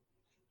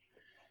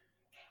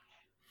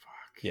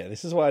 Yeah,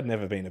 this is why I'd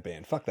never been a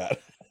band. Fuck that.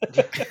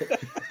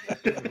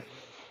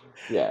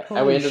 Yeah, Holy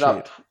and we ended shit.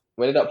 up.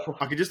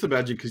 I could just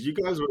imagine because you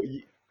guys were.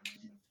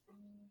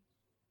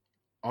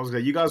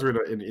 You guys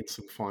were in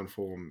some fine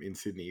form in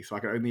Sydney, so I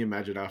can only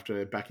imagine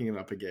after backing it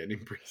up again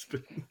in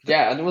Brisbane.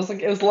 Yeah, and it was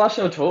the last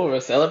show tour. We were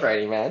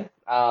celebrating, man.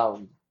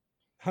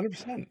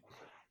 100%.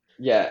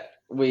 Yeah,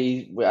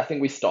 I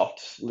think we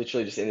stopped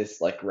literally just in this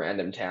like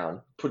random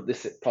town, put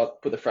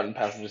the front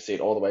passenger seat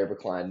all the way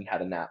reclined, and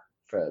had a nap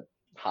for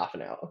half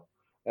an hour,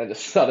 and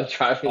just started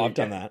driving. I've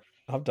done that.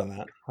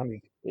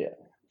 Yeah.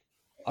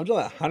 I've done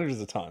that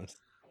hundreds of times.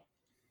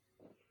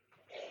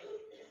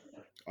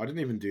 I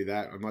didn't even do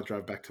that. I might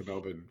drive back to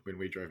Melbourne when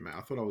we drove Matt.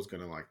 I thought I was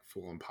going to like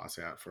full on pass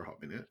out for a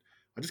hot minute.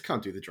 I just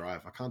can't do the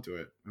drive. I can't do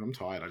it. And I'm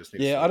tired. I just need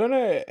to sleep. I don't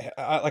know.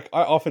 I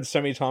offered so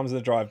many times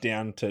the drive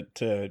down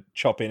to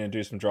chop in and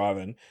do some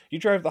driving. You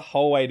drove the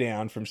whole way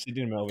down from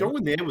Sydney to Melbourne.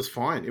 Going there was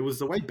fine. It was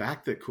the way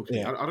back that cooked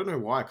me. I don't know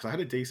why, because I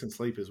had a decent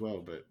sleep as well.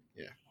 But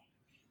yeah,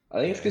 I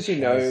think it's because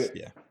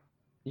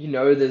you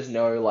know there's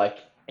no like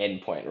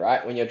end point,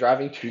 right? When you're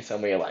driving to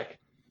somewhere, you're like,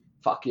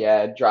 fuck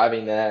yeah,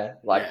 driving there.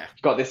 Like,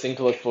 got this thing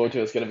to look forward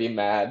to. It's going to be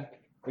mad.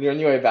 When you're on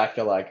your way back,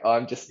 you're like, oh,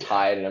 I'm just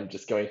tired and I'm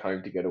just going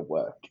home to go to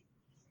work.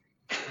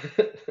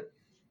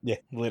 Yeah,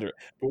 literally.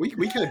 But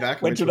we came back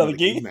and went to another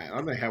gig, man. I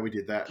don't know how we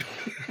did that.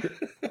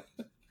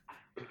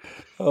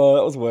 Oh,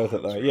 that was worth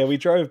it though. Yeah, we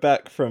drove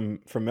back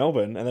from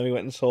Melbourne and then we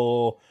went and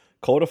saw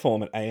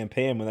Quarterform at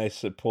AMPM when they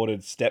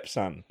supported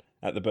Stepson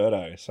at the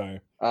Birdo. So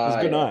it was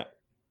a good night.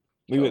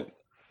 We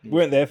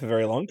weren't there for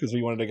very long because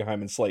we wanted to go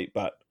home and sleep,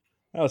 but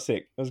that was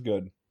sick. It was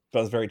good. But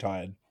I was very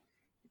tired.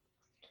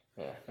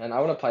 Yeah, and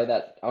I want to play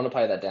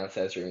that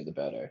downstairs room at the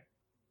Birdo.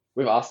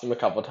 We've asked them a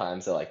couple of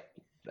times. They're like,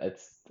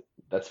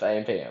 that's for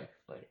AMPM.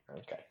 Like,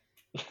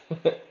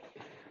 okay.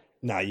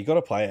 No, you got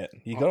to play it.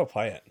 You got to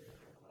play it.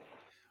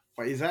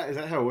 Wait, is that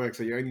how it works?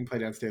 So you only play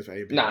downstairs for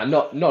AMPM? Nah,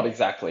 not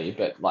exactly,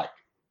 but like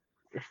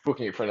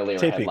booking it for an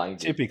Alera headline.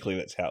 Typically,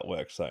 that's how it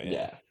works. So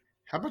yeah.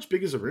 How much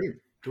bigger is a room?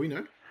 Do we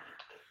know?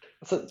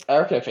 So I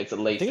reckon it fits at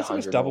least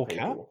 100 double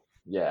people. cap.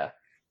 Yeah.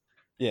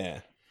 Yeah.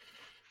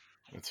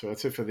 That's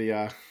it for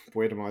the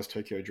Boydamai's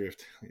Tokyo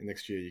Drift.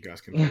 Next year, you guys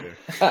can play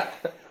there.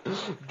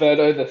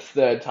 Birdo the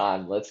third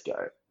time. Let's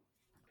go.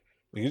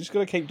 You just got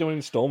to keep doing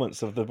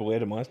installments of the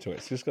Boydamai's tour.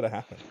 It's just got to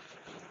happen.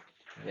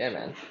 Yeah,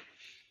 man.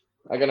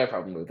 I got no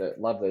problem with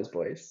it. Love those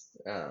boys.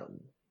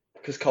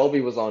 Because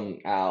Colby was on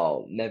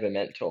our Never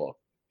Meant tour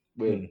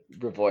with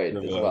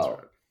Revoid as well.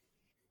 Right.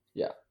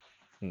 Yeah.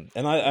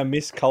 And I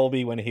miss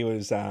Colby when he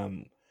was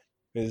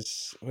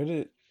where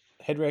did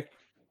Headwreck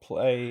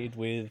played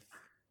with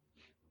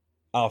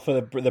for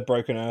the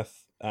Broken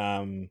Earth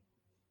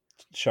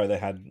show they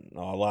had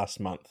last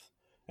month,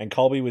 and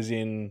Colby was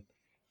in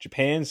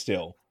Japan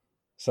still,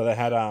 so they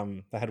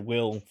had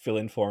Will fill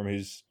in for him,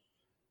 who's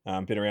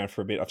been around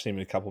for a bit. I've seen him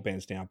in a couple of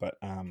bands now, but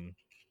I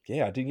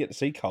didn't get to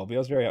see Colby. I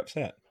was very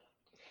upset.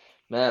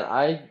 Man,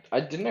 I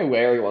didn't know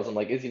where he was. I'm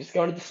like, is he just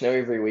going to the snow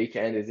every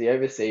weekend? Is he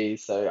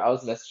overseas? So I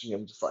was messaging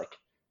him just like,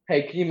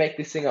 hey, can you make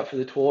this thing up for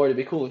the tour? It'd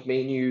be cool if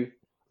me and you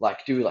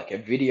like do like a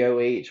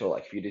video each, or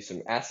like if you do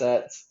some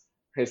assets.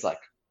 He's like,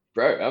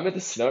 bro, I'm at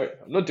the snow.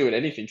 I'm not doing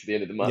anything to the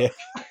end of the month.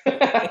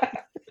 Yeah.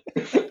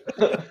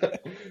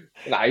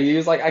 Nah, he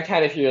was like, I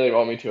can if you really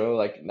want me to. I'm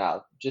like,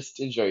 nah,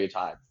 just enjoy your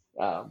time.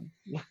 I'll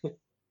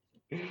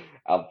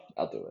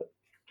do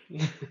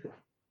it.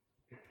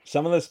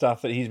 some of the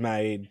stuff that he's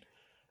made,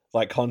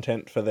 like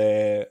content for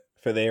their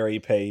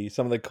EP,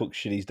 some of the cook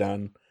shit he's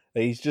done,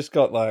 he's just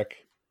got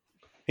like,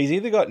 he's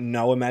either got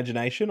no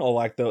imagination or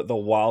like the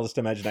wildest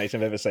imagination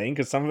I've ever seen,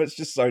 because some of it's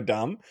just so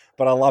dumb,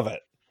 but I love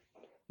it.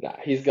 Nah,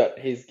 it's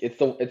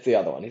the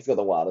other one. He's got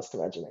the wildest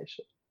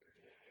imagination.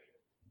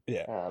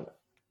 Yeah.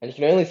 And you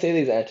can only see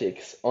these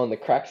antics on the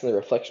Cracks in the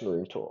Reflection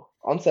Room tour.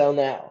 On sale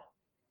now.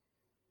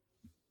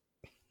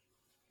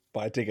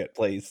 Buy a ticket,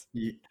 please.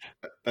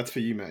 That's for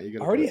you, Matt. You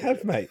got. I already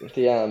have, mate.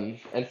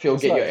 And Phil,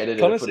 get your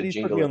editor to put a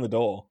jingle. Put me on the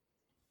door.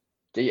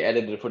 Get your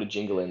editor to put a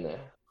jingle in there.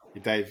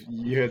 Dave,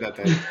 you heard that,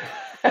 Dave.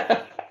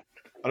 I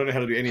don't know how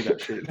to do any of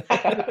that shit.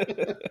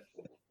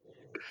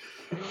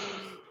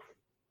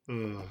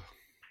 Oh,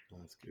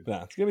 that's good.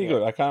 Nah, it's gonna be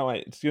good. I can't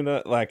wait. It's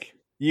gonna, like,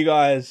 you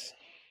guys.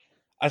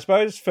 I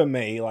suppose for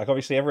me, like,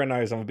 obviously everyone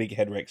knows I'm a big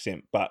Headwreck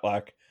simp, but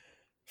like,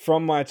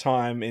 from my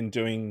time in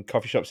doing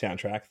coffee shop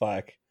soundtrack,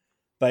 like,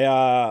 they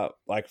are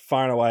like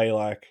far and away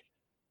like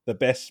the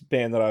best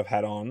band that I've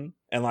had on,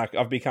 and like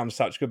I've become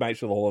such good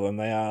mates with all of them.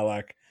 They are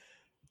like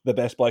the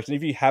best blokes. And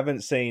if you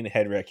haven't seen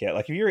Headwreck yet,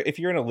 like if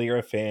you're an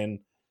Alera fan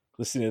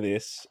listening to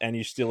this and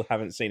you still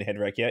haven't seen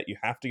Headwreck yet, you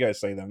have to go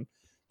see them.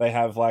 They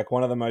have like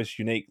one of the most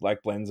unique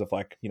like blends of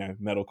like, you know,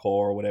 metalcore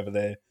or whatever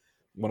they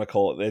want to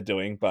call it they're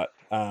doing, but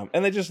and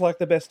they're just like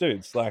the best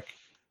dudes. Like,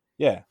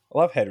 yeah, I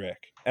love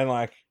Headwreck, and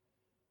like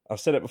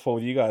I've said it before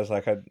with you guys,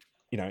 like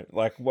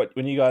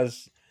when you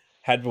guys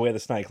had Beware the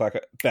Snake, like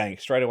bang,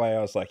 straight away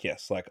I was like,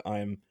 yes, like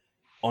I'm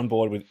on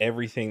board with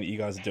everything that you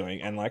guys are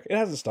doing, and like it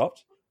hasn't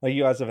stopped. Like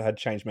you guys have had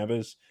changed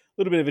members,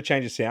 a little bit of a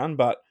change of sound,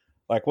 but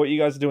like what you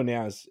guys are doing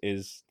now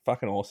is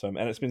fucking awesome,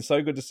 and it's been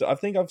so good to see. I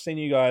think I've seen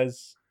you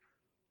guys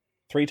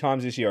 3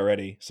 times this year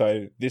already,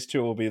 so this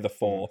tour will be the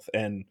 4th,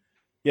 and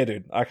yeah,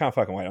 dude, I can't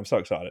fucking wait. I'm so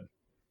excited.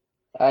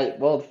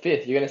 Well, the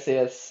 5th, you're going to see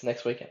us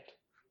next weekend.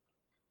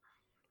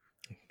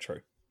 True.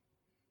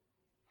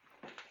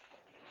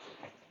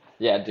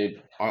 Yeah,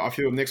 dude. I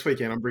feel next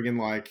weekend I'm bringing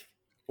like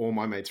all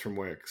my mates from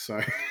work, so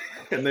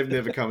and they've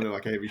never come to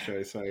like a heavy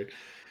show, so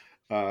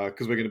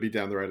because we're going to be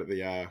down the road at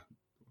the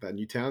that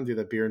new town, do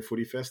that beer and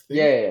footy fest thing.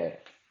 Yeah.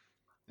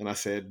 And I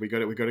said we got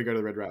to go to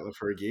the Red Rattler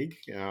for a gig,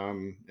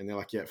 and they're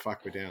like, yeah,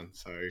 fuck, we're down.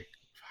 So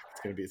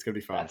it's gonna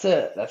be fun.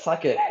 That's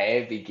like a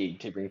heavy gig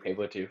to bring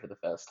people to for the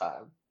first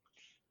time.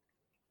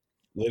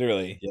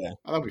 Literally, yeah.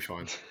 Oh, that'll be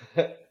fine.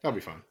 That'll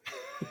be fun.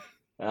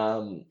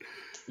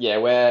 Yeah,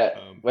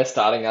 we're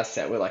starting our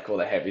set with like all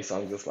the heavy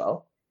songs as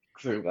well.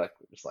 So we're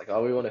just like,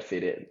 oh, we want to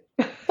fit in.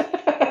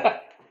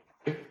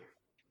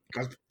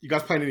 You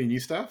guys playing any new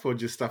stuff or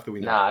just stuff that we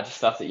know? Nah, just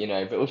stuff that you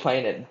know, but we're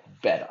playing it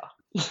better.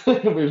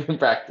 We've been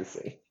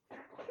practicing.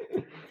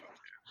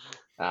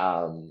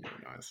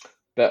 Nice.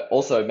 But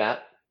also,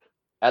 Matt,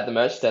 at the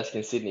merch desk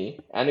in Sydney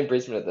and in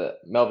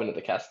Melbourne at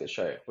the Casket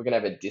show, we're gonna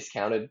have a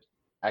discounted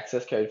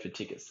access code for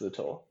tickets to the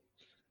tour.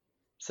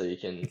 So you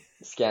can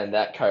scan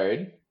that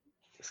code,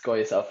 score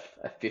yourself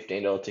a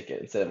 $15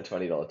 ticket instead of a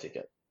 $20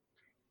 ticket.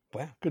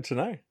 Wow, good to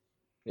know.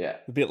 Yeah.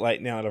 A bit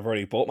late now that I've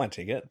already bought my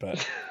ticket,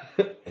 but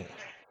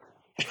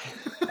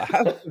I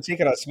have a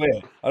ticket, I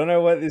swear. I don't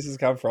know where this has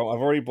come from.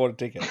 I've already bought a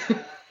ticket.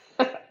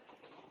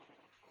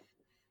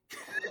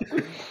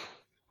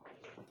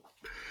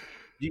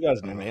 You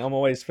guys know me. I'm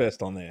always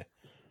first on there.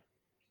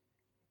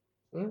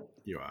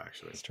 You are,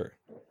 actually. It's true.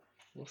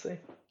 We'll see.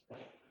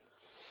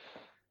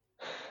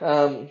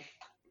 But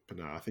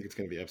no, I think it's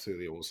going to be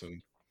absolutely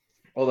awesome.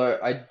 Although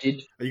I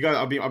did... Are you guys,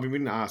 I've been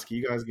meaning to ask, are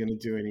you guys going to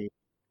do any...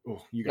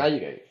 Oh, you go. Are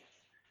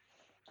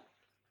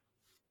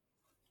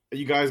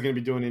you guys going to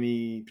be doing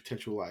any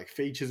potential like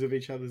features of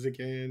each other's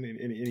again?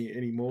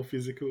 Any more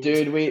physical?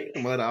 Dude,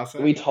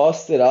 we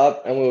tossed it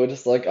up and we were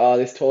just like, oh,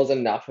 this tour's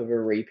enough of a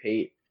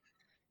repeat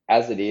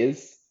as it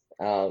is.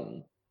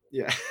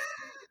 Yeah.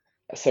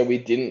 So we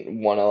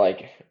didn't want to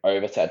like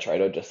oversaturate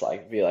or just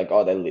like be like,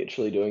 oh, they're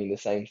literally doing the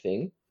same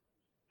thing.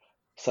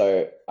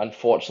 So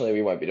unfortunately,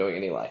 we won't be doing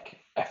any like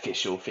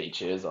official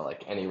features or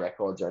like any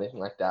records or anything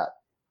like that.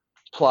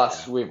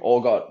 Plus, we've all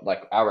got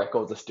like our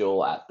records are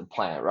still at the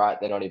plant, right?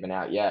 They're not even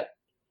out yet.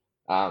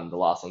 The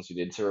last ones we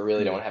did, so we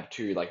really don't want to have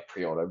 2 like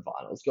pre-ordered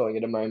vinyls going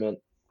at a moment.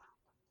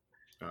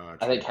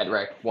 I think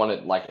Headwreck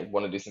want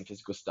to do some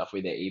physical stuff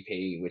with their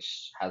EP,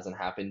 which hasn't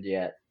happened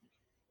yet.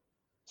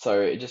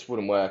 So it just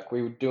wouldn't work.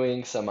 We were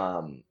doing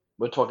some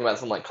we're talking about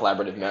some like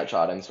collaborative merch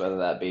items, whether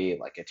that be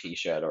like a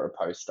t-shirt or a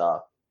poster,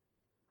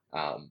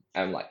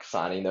 and like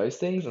signing those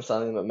things and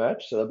signing them at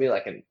merch. So there'll be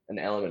like an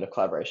element of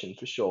collaboration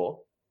for sure.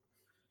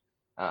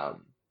 But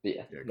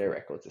yeah, no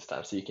records this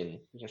time, so you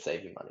can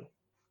save your money.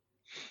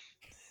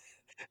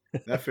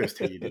 That first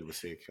tee you did was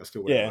sick. I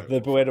still wear the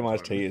Beware the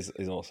Mat tee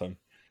is awesome.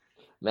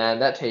 Man,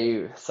 that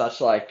tee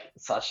such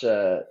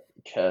a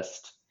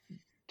cursed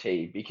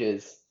tee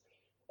because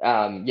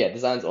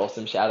design's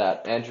awesome. Shout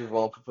out Andrew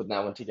Vaughan for putting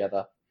that one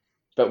together.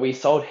 But we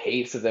sold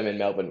heaps of them in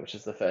Melbourne, which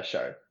is the first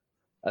show.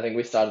 I think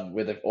we started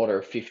with an order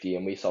of 50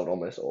 and we sold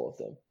almost all of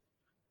them.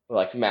 We're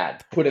like,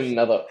 mad. Put in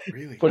another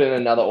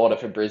order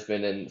for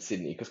Brisbane and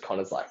Sydney because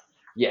Connor's like,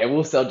 yeah,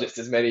 we'll sell just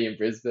as many in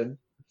Brisbane.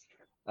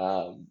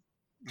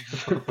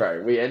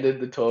 Bro, we ended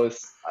the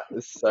tours.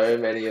 There's so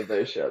many of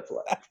those shirts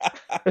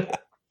left.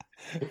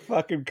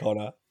 Fucking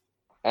Connor.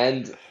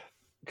 And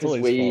because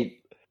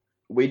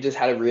we just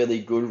had a really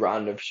good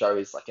run of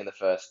shows, like in the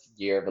first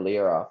year of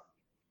Alera,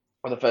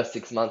 or the first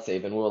 6 months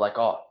even. We were like,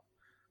 oh,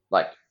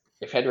 like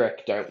if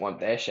Headrec don't want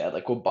their shirt,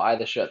 like we'll buy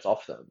the shirts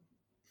off them,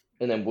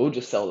 and then we'll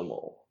just sell them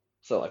all.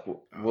 So like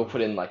we'll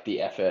put in like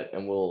the effort,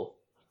 and we'll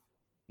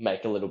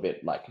make a little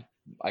bit, like,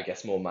 I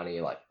guess, more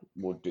money. Like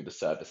we'll do the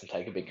service and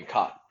take a bigger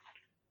cut.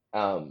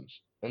 And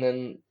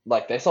then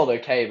like they sold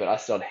okay, but I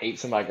still had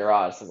heaps in my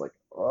garage. So I was like,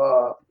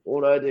 oh,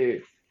 what do I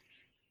do?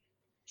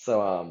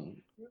 So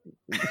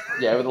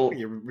yeah,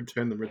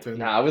 return them.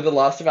 Nah, with the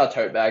last of our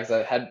tote bags,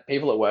 I had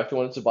people at work that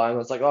wanted to buy them. I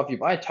was like, oh, if you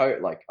buy a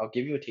tote, like I'll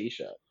give you a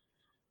t-shirt.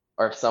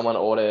 Or if someone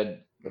ordered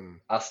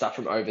our stuff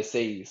from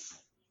overseas,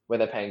 where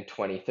they're paying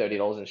 $20,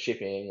 $30 in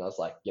shipping, I was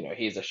like,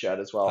 here's a shirt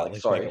as well. Like,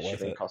 sorry,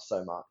 shipping costs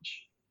so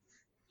much.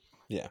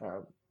 Yeah.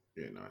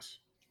 Yeah, nice.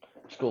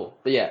 It's cool.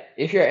 But yeah,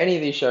 if you're at any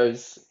of these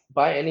shows,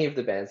 buy any of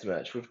the band's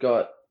merch. We've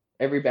got,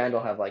 every band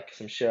will have like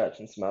some shirts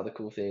and some other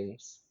cool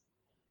things.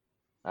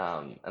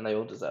 And they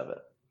all deserve it.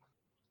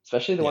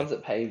 Especially the ones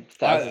that pay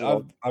thousands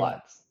of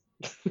flights.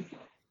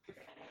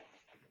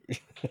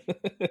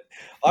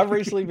 I've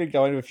recently been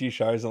going to a few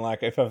shows, and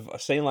like if I've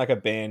seen like a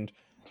band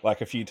like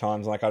a few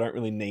times, like I don't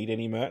really need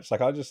any merch. Like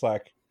I just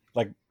like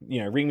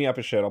ring me up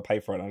a shirt, I'll pay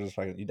for it. I'll just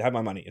like, you have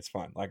my money, it's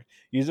fine. Like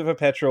use it for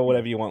petrol,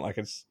 whatever you want. Like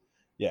it's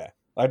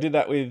I did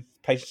that with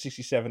Patient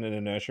 67 and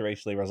Inertia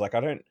recently, where I was like, I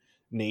don't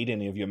need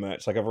any of your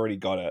merch. Like I've already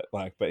got it.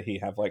 Like, but he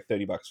have like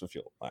 $30 for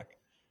fuel. Like,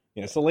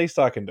 it's the least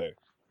I can do.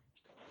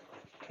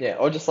 Yeah,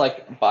 or just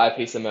like buy a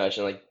piece of merch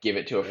and like give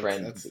it to a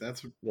friend.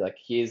 That's be like,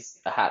 here's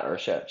a hat or a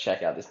shirt.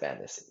 Check out this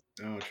band.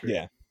 Oh, true.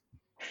 Yeah.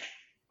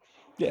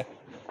 Yeah.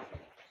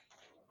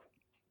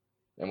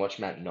 And watch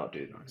Matt not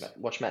do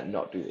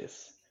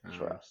this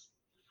for us.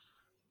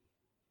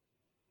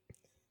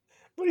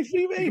 What do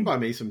you mean? You can buy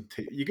me some.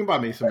 You can buy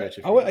me some merch.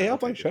 I'll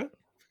buy a shirt.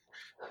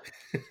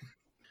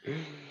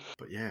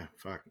 But yeah,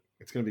 fuck,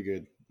 it's gonna be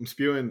good. I'm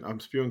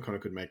spewing Connor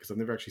could make, because I've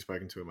never actually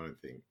spoken to him, I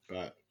don't think.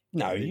 But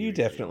no, you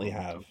definitely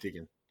have. I'm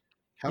digging.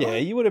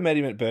 You would have met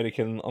him at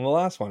Burdekin on the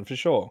last one for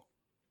sure.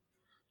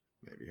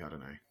 Maybe, I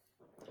don't know.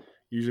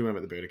 Usually when I'm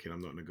at the Burdekin,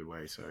 I'm not in a good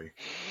way, so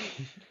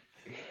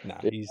no,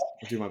 I'll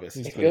do my best.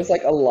 It feels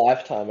like a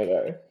lifetime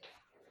ago.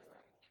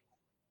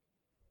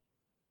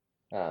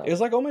 It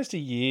was like almost a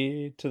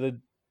year to the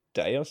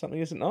day or something,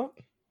 is it not?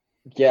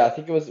 Yeah, I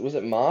think it was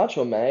it March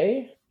or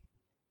May?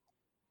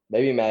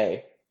 Maybe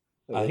May.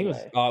 I think it was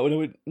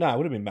May. It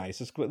would have been May,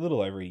 so it's a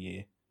little over a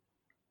year.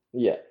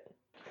 Yeah,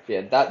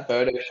 that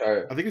Birdo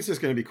show. I think it's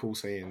just going to be cool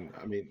seeing.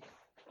 I mean,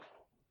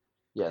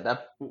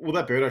 that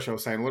Birdo show, I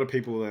was saying, a lot of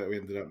people that we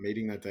ended up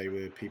meeting that day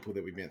were people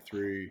that we met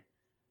through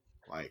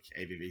like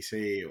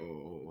AVVC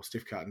or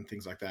Stiff Cut and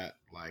things like that.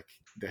 Like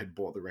they had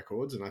bought the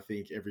records, and I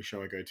think every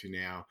show I go to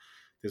now,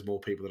 there's more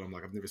people that I'm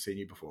like, I've never seen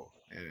you before,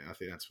 and I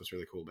think that's what's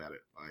really cool about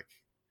it. Like,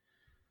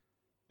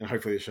 and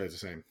hopefully this show's the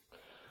same.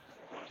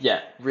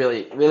 Yeah,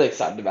 really, really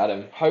excited about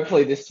him.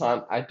 Hopefully this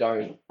time I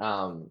don't,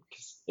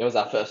 because it was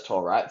our first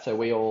tour, right? So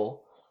we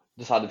all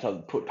decided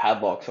to put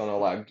padlocks on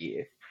all our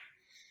gear,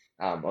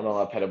 on all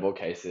our pedalboard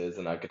cases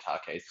and our guitar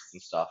cases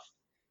and stuff.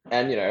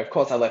 And, of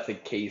course I left the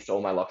keys to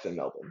all my locks in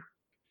Melbourne.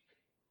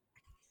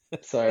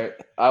 So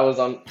I was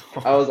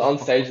on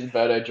stage with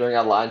Berto during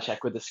our line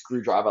check with a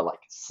screwdriver, like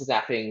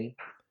snapping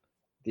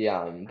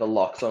the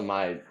locks on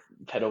my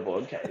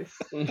pedalboard case.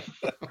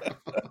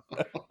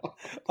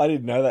 I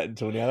didn't know that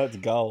until now. That's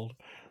gold.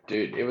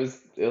 Dude, it was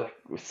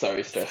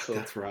so stressful.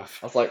 That's rough.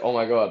 I was like, oh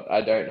my god,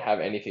 I don't have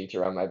anything to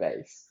run my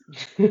bass.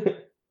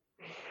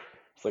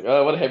 It's like,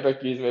 oh, what a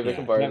Headrec use, maybe I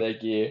can borrow their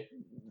gear.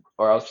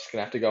 Or I was just going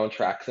to have to go on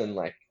tracks and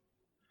like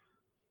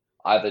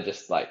either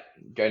just like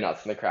go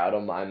nuts in the crowd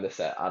or mime the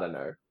set. I don't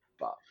know.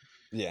 But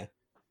yeah,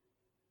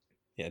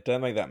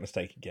 don't make that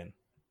mistake again.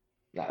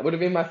 No, it would have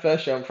been my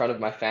first show in front of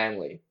my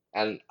family,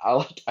 and I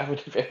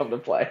wouldn't be able to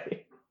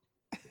play.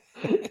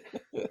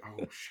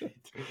 Oh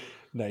shit!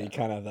 No, you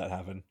can't have that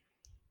happen.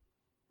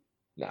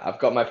 No, I've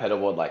got my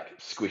pedalboard like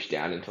squished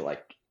down into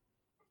like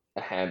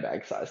a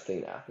handbag size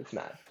thing now. It's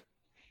mad.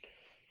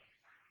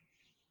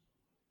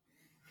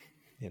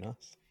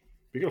 Nice.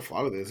 We gotta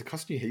fly with it. Does it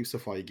cost you heaps to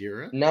fly your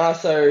gear around? No,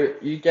 so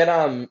you get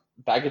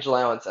baggage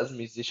allowance as a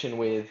musician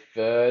with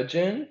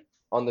Virgin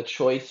on the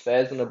Choice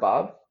fares and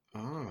above,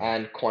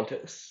 and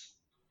Qantas.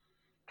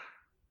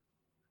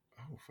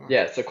 Oh, fuck.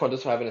 Yeah, so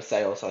Qantas were having a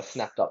sale, so I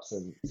snapped up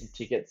some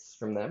tickets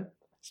from them.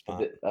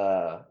 Smart.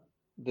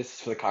 This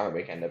is for the current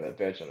weekend, but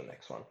Virgin the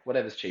next one.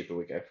 Whatever's cheaper,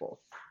 we go for.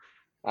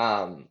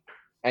 And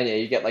yeah,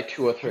 you get like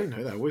two or three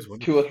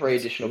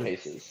additional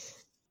pieces.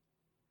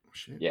 Oh,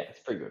 shit. Yeah,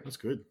 it's pretty good. That's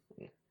good.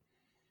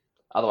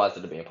 Otherwise,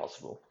 it'd be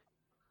impossible.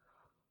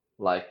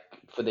 Like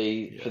for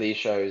these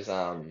shows,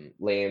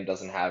 Liam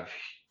doesn't have.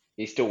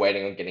 He's still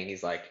waiting on getting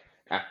his like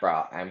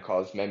APRA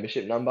AMCOS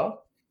membership number,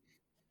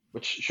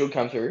 which should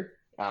come through.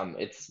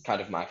 It's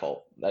kind of my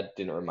fault. I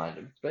didn't remind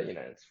him, but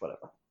it's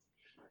whatever.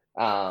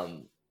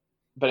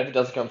 But if it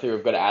doesn't come through,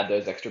 we've got to add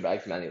those extra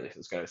bags manually. So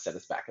it's going to set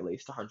us back at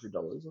least $100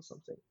 or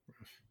something.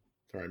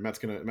 Sorry, Matt's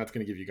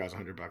gonna give you guys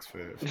 $100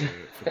 for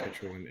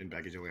petrol and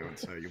baggage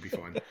allowance, so you'll be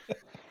fine.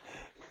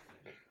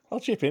 I'll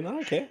chip in. I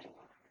don't care,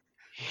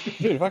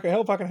 dude. If I can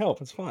help, I can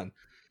help. It's fine.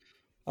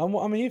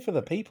 I'm here for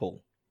the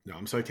people. No,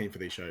 I'm so keen for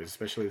these shows,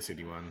 especially the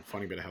Sydney one.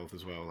 Finding Better Health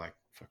as well. Like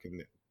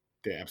fucking,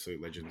 they're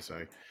absolute legends.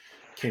 So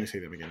keen to see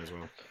them again as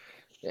well.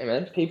 Yeah,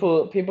 man.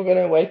 People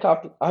gonna wake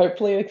up.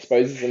 Hopefully, it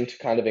exposes them to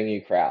kind of a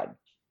new crowd.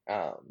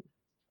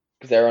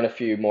 Because they're on a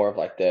few more of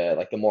like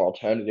the more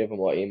alternative and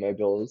more emo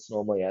bills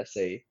normally I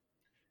see.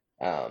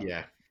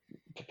 Yeah.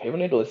 People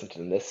need to listen to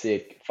them. They're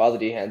sick. Father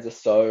D Hands are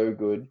so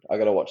good. I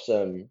gotta watch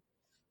them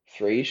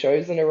 3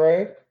 shows in a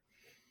row.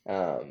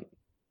 And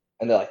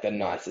they're like the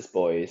nicest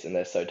boys, and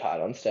they're so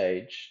tight on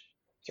stage.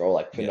 They're all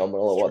like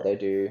phenomenal at what they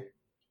do.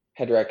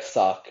 Headwreck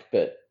suck,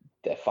 but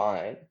they're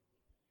fine.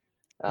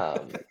 I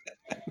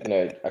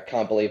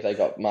can't believe they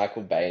got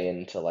Michael Bay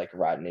in to like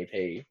write an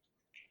EP.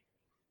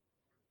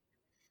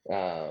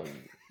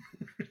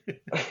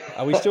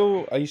 Are you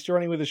still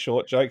running with the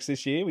short jokes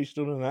this year? Are we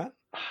still doing that?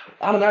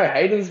 I don't know.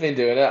 Hayden's been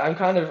doing it. I'm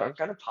kind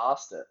of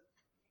past it.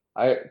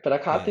 But I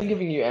can't think of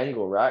a new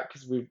angle, right?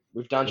 Because we've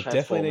done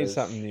Transformers. Definitely need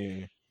something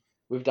new.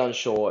 We've done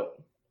short.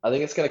 I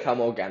think it's going to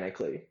come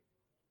organically.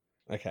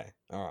 Okay.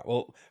 All right.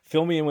 Well,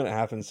 fill me in when it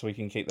happens so we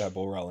can keep that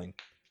ball rolling.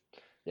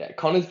 Yeah,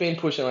 Connor's been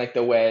pushing like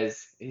the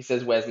where's. He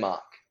says, "Where's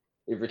Mark?"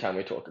 every time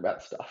we talk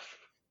about stuff.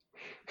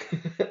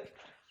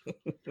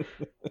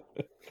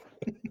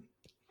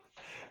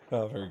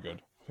 Oh, very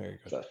good. Very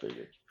good. So that's pretty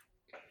good.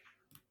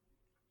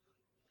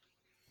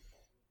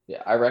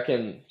 Yeah, I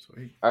reckon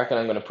I'm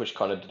going to push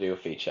Connor to do a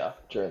feature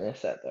during their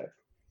set though.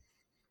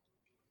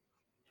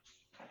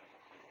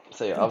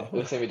 So yeah,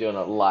 we'll see me doing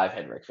a live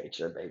Headwreck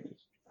feature, baby.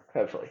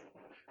 Hopefully.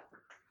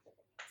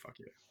 Fuck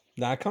yeah.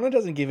 Nah, Connor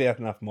doesn't give out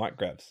enough mic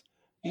grabs.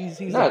 He's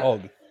a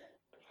hog.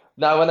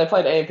 No, when they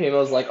played AMP, I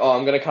was like, "Oh,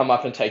 I'm going to come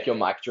up and take your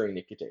mic during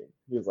nicotine."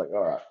 He was like,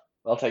 "All right,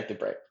 I'll take the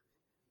break."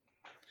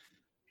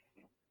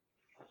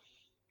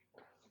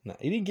 No,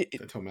 he didn't get.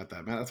 Don't tell Matt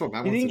that, man. That's what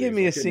Matt He wants didn't to give do.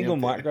 me a single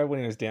mic grab when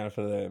he was down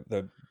for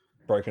the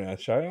Broken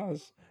Earth show.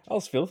 I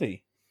was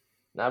filthy.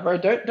 Nah, bro,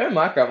 don't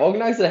mic grab.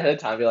 Organize it ahead of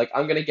time. Be like,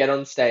 "I'm going to get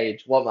on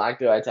stage. What mic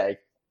do I take?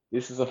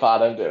 This is the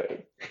part I'm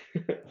doing."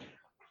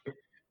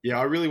 Yeah,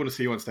 I really want to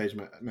see you on stage,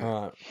 Matt.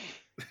 All right.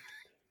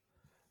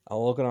 I'll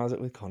organise it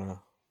with Connor.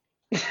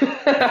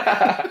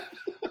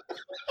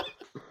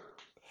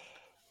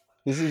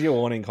 This is your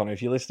warning, Connor.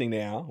 If you're listening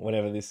now,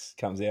 whenever this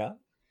comes out,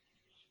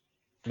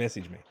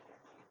 message me.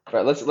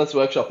 Right, let's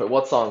workshop it.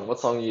 What song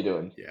are you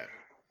doing? Yeah.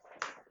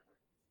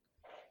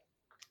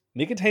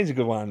 Nicotine's a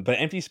good one, but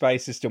Empty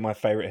Space is still my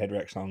favourite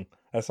Headwreck song.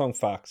 That song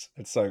fucks.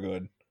 It's so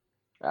good.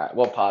 Alright,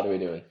 what part are we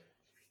doing?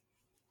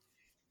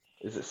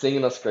 Is it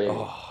singing or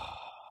screaming?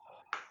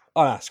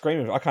 Oh no,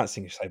 screaming. I can't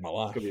sing to save my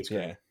life.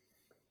 Yeah.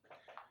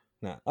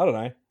 No, I don't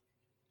know.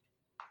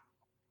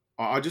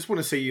 I just want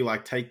to see you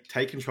like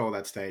take control of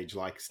that stage,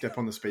 like step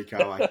on the speaker,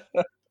 like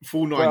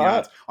full 9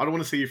 yards. I don't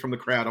want to see you from the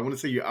crowd. I want to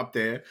see you up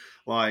there,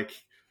 like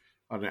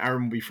I don't know.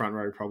 Aaron will be front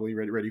row, probably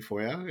ready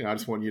for you. I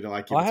just want you to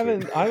like. I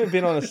haven't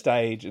been on a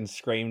stage and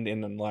screamed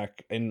in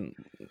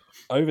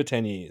over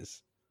 10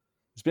 years.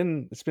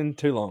 It's been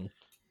too long.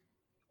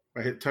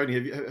 Wait,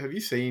 Tony, have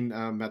you seen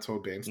Matt's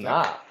old band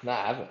stuff? Nah,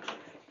 I haven't.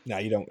 No,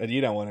 you don't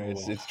want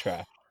to. It's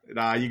trash.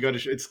 Nah, you got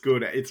to. It's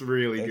good. It's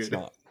really good.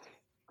 Not.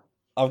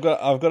 I've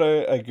got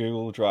a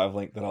Google Drive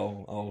link that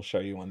I'll show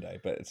you one day,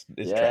 but it's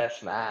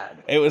trash.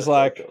 Mad. It was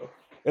like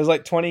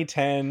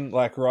 2010,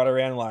 like right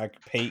around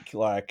like peak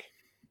like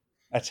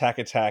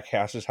Attack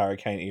Houses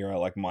Hurricane era,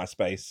 like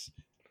MySpace,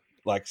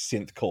 like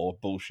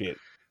synthcore bullshit.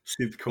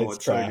 Synthcore,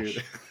 it's so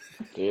good.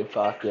 Dude,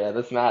 fuck yeah,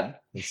 that's mad.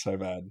 It's so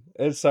bad.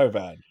 It's so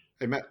bad.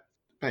 Hey Matt,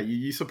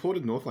 you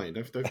supported North Lane.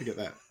 Don't forget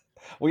that.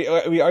 We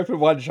opened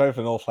one show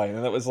for North Lane,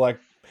 and it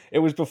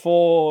was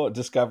before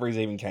Discoveries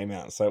even came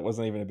out, so it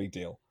wasn't even a big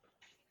deal.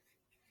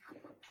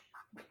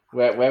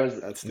 Where was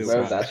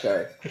that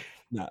show?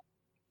 No.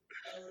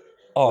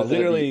 Oh, was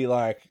literally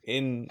like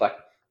in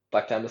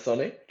Black Timber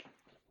Sonic?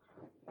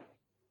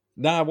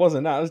 No, it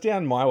wasn't. No, it was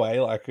down my way,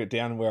 like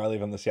down where I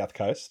live on the south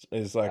coast. It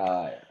was like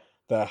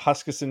the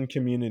Huskisson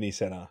Community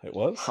Centre. It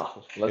was.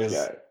 Oh, let's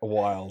go.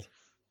 Wild.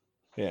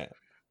 Yeah.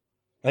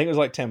 I think it was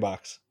like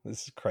 $10.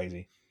 This is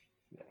crazy.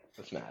 Yeah,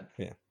 that's mad.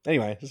 Yeah.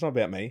 Anyway, it's not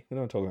about me. We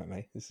don't talk about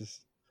me. This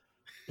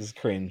is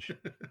cringe.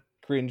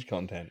 Cringe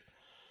content.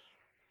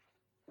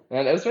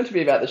 And it was meant to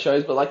be about the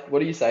shows, but like, what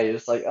do you say?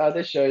 It's like,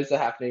 there's shows are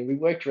happening. We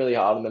worked really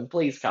hard on them.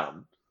 Please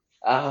come.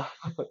 Yeah.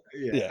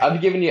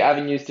 I've given you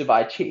avenues to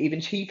buy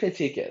even cheaper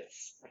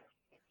tickets.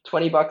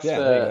 $20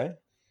 for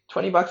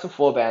 $20 for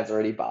 4 bands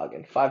already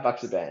bargain.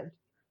 $5 a band.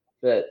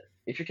 But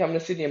if you're coming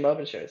to Sydney and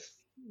Melbourne shows,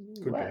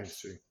 good bands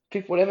too.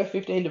 Pick whatever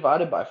 15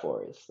 divided by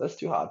 4 is. That's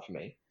too hard for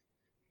me.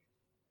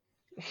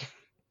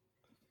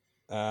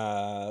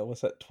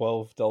 What's that?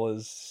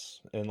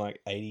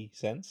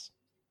 $12.80.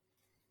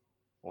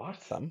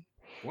 What? Some?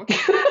 What?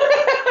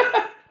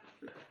 I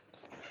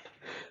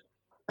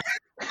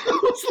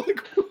was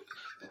like,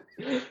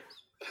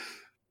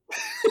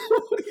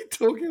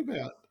 talking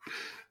about?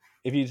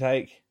 If you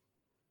take...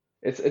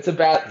 It's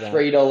about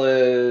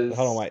 $3.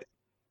 Hold on, wait.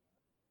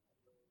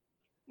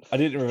 I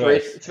did it in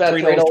reverse. It's about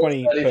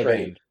 $3.20 per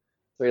band.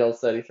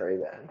 $3.33 a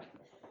band.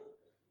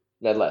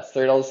 No less.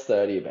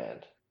 $3.30 a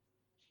band.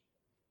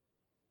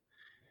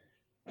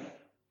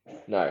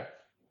 No.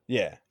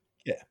 Yeah.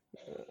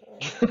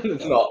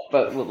 It's not,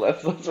 but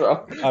that's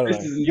wrong. I don't know.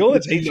 You're the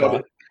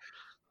teacher.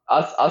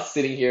 Us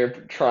sitting here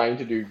trying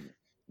to do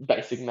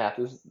basic math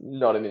is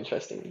not an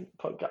interesting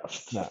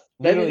podcast. No,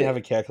 literally have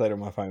a calculator on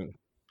my phone.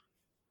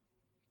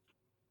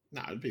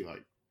 No, it'd be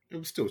like, it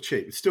was still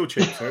cheap. It's still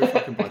cheap, so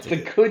fucking buy It's a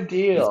good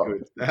deal.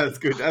 That's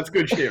good. That's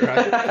good shit,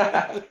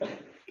 right?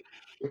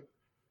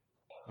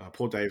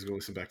 Poor Dave's going to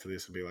listen back to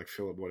this and be like,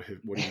 Philip, what are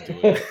you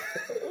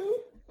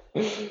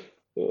doing?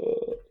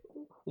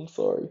 I'm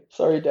sorry.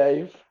 Sorry,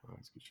 Dave. Oh,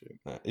 that's good shit.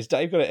 Is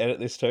Dave going to edit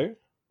this too?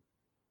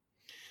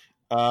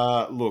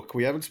 Look,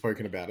 we haven't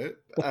spoken about it.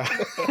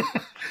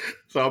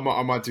 So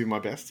I might do my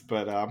best,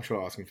 but I'm sure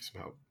I'll ask him for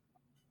some help.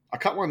 I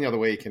cut one the other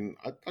week and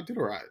I did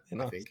all right,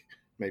 I think.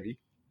 Maybe.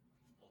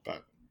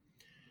 But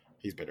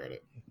he's better at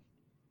it.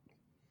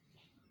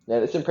 Yeah,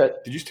 it's impressive.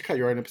 Did you used to cut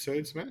your own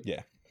episodes, Matt?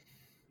 Yeah.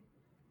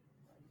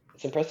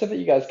 It's impressive that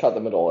you guys cut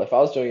them at all. If I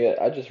was doing it,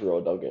 I'd just raw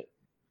dog it.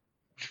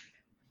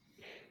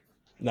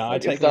 No, I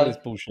take all this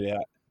bullshit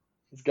out.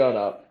 It's going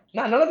up.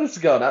 No, none of this is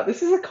going up.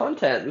 This is the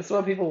content. This is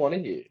what people want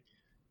to hear.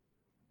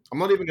 I'm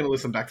not even going to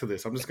listen back to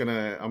this. I'm just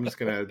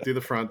gonna do the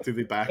front, do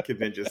the back, and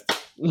then just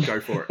go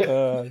for it.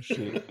 Oh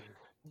shit.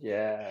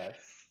 Yes.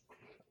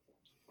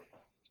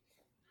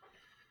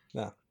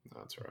 No,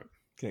 that's all right.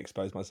 Can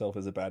expose myself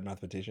as a bad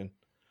mathematician.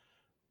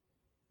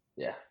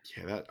 Yeah.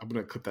 Yeah, I'm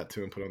going to clip that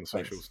too and put it on the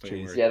socials.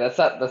 Yeah, that's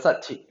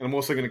that. And I'm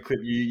also going to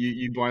clip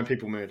you blind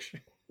people merch.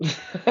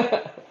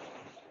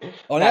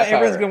 Oh, now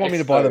everyone's going to want me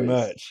to buy the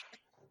merch.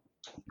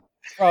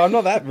 Oh, I'm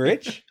not that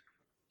rich.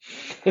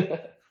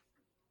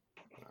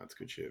 That's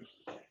good shit.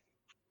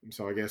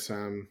 So I guess,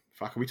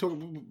 fuck, are we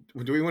talking?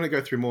 Do we want to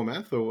go through more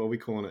math, or are we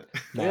calling it?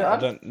 No, yeah, I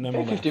don't. No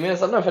more 50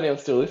 minutes. I don't know if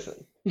anyone's still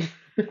listening.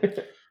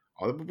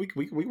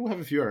 We will have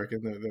a few, I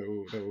reckon, that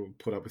will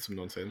put up with some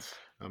nonsense.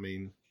 I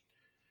mean,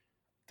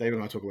 Dave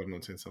and I talk a lot of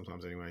nonsense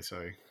sometimes anyway,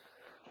 so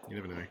you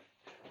never know.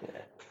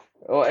 Yeah.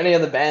 Or any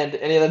other band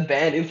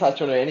insights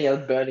you want to know, any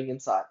other burning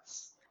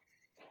insights?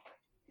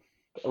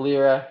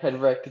 Alera,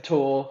 Headwreck, the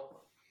tour.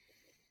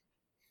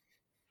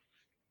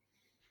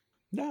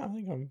 No, I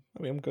think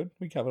I'm good.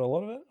 We covered a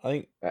lot of it. I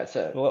think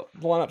so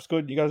the lineup's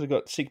good. You guys have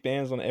got sick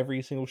bands on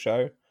every single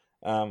show.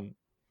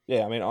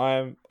 Yeah, I mean,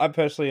 I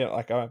personally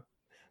I'm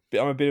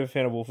a bit of a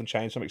fan of Wolf and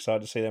Chain, so I'm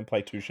excited to see them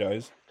play 2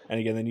 shows. And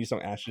again, the new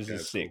song Ashes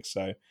is sick,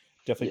 so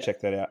definitely check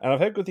that out. And I've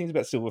heard good things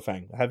about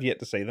Silverfang. I have yet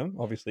to see them,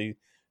 obviously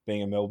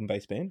being a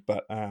Melbourne-based band,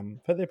 but I've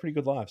heard they're pretty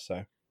good live,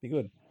 so be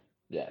good.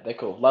 Yeah, they're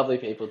cool. Lovely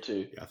people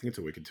too. Yeah, I think it's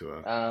a wicked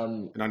tour.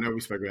 And I know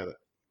we spoke about it.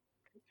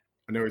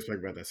 I know we spoke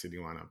about that Sydney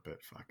lineup,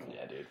 but fuck.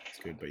 Yeah, dude. It's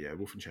good. But yeah,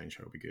 Wolf and Chain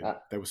show will be good.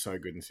 They were so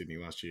good in Sydney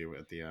last year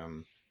at the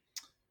when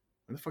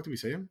the fuck did we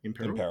see them?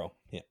 Imperil?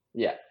 Yeah.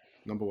 Yeah.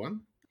 Number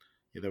 1?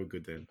 Yeah, they were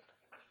good then.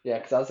 Yeah,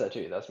 because I was there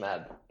too. That was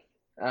mad.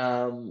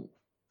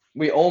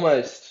 We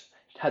almost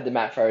had the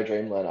Matt Farrow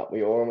Dream lineup.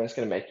 We were almost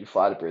going to make you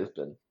fly to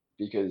Brisbane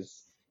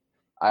because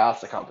I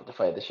asked the company to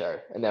play the show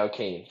and they were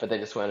keen, but they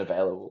just weren't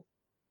available.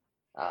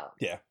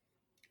 Yeah.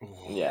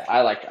 Yeah,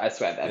 I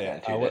swear that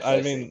band too.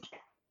 I mean,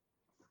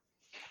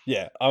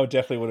 yeah, I would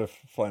have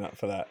flown up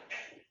for that.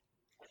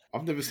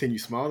 I've never seen you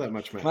smile that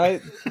much, man.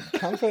 Mate,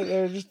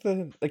 comfort, just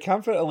the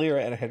comfort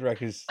Alera and a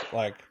Headwreck is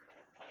like,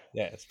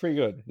 yeah, it's pretty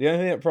good. The only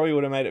thing that probably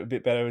would have made it a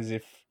bit better is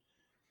if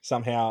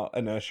somehow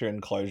Inertia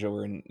and Closure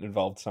were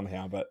involved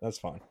somehow, but that's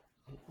fine.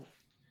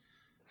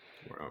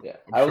 Well, yeah,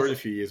 I'm sure in a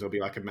few years there'll be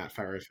like a Matt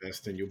Farrow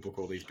fest and you'll book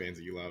all these bands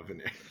that you love.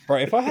 And bro,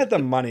 if I had the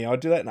money, I'd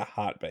do that in a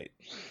heartbeat.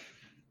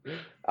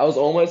 I was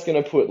almost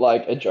going to put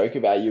like a joke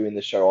about you in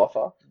the show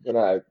offer when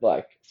I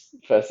like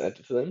first sent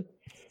it to them,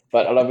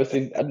 but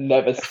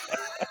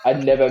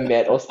I'd never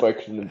met or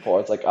spoken to them before.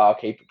 It's like, I'll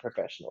keep it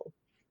professional.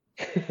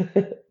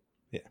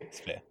 Yeah, it's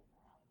fair.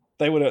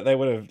 They would have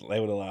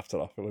laughed it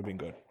off. It would have been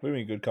good. It would have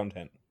been good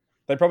content.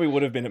 They probably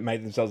would have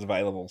made themselves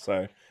available,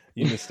 so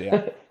you missed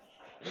out.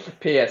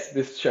 P.S.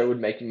 This show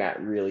would make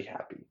Matt really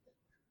happy.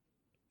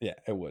 Yeah,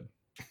 it would.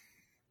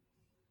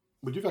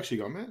 Would you have actually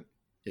gone, Matt?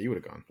 Yeah, you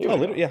would have gone. Oh,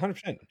 literally, yeah,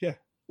 100%. Yeah.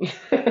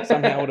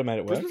 Somehow I would have made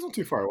it work. Brisbane's not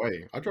too far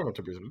away. I'd drive up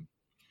to Brisbane.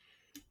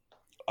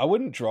 I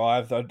wouldn't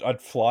drive.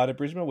 I'd fly to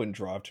Brisbane. I wouldn't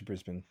drive to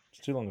Brisbane. It's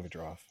too long of a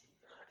drive.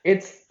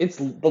 Is it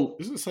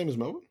the same as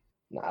Melbourne?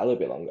 Nah, a little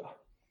bit longer.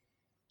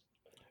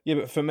 Yeah,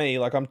 but for me,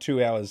 like I'm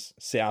 2 hours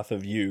south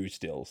of you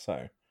still,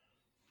 so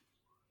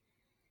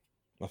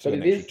I've got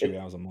an extra 2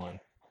 hours on mine.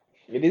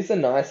 It is the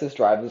nicest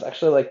drive. There's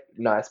actually like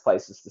nice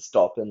places to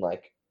stop and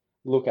like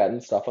look at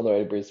and stuff on the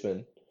way to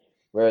Brisbane.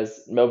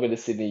 Whereas Melbourne to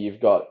Sydney, you've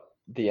got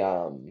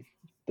the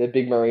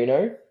big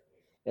Merino,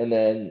 and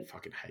then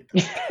fucking hate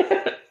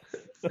that.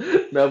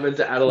 Melbourne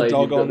to Adelaide,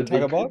 you've got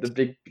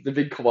the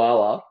big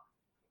koala.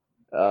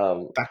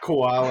 That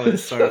koala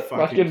is so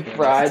fucking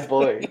fried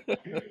boy.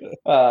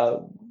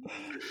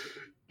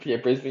 Yeah,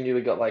 Brisbane,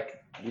 you got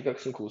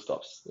some cool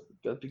stops. You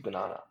got a big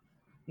banana.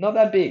 Not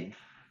that big.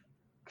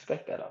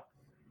 Expect better.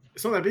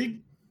 It's not that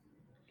big.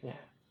 Yeah.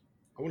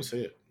 I want to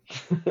see it.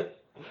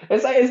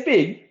 It's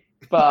big,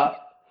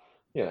 but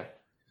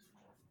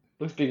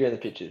looks bigger in the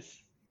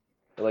pictures.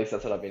 At least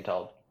that's what I've been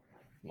told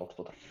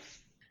multiple times.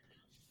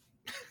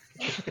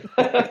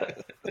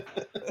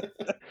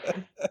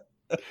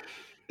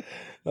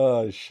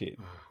 Oh shit!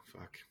 Oh,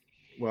 fuck.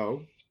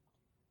 Well,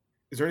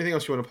 is there anything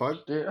else you want to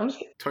plug? Dude, I'm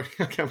just.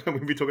 I can't believe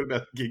we've been talking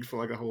about the gig for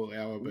like a whole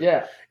hour. But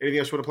Yeah. Anything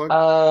else you want to plug?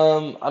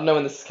 I don't know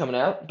when this is coming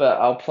out, but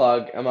I'll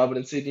plug Melbourne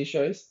and Sydney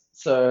shows.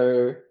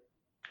 So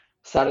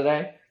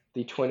Saturday,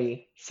 the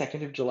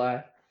 22nd of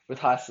July, with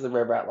Heist of the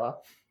Red Rattler,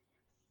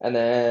 and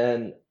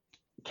then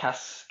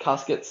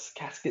caskets,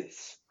 I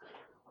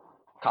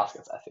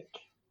think.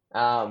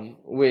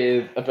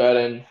 With a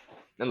Burden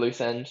and Loose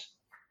End,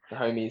 the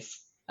homies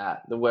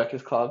at the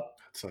Workers Club,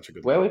 That's such a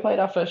good where one. we played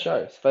our first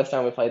shows. First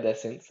time we played there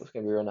since. It's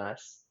gonna be real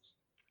nice.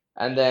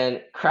 And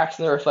then Cracks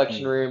in the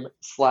Reflection Room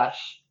 /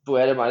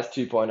 Beware Demise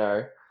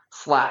 2.0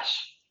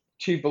 /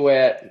 Two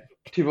Beware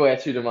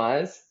Two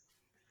Demise.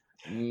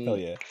 Hell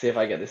yeah! See if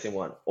I get this in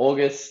one.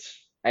 August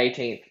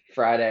 18th,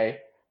 Friday,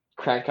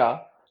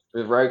 Cranker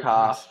with Rogue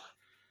Half,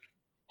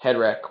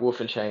 Headwreck, Wolf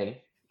and Chain,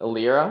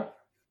 Alera.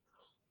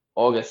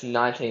 August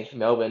 19th,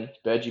 Melbourne,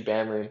 Burgee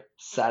Bam Room,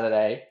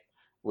 Saturday,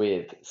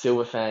 with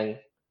Silverfang,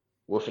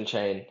 Wolf and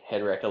Chain,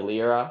 Headwreck,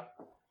 Alera.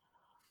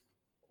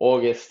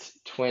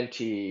 August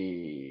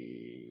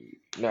 20.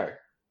 No.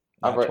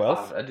 I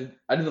 12th?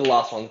 I did the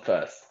last one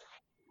first.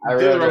 You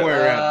did it the wrong way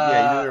around. Yeah,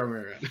 you did it the wrong way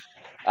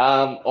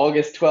around.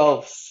 August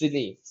 12th,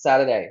 Sydney,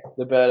 Saturday,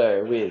 the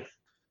Birdo with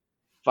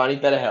Funny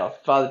Better Health,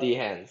 Father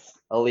Dear Hands,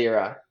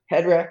 Alera,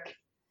 Headwreck.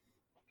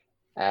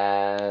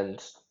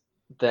 And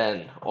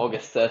then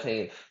August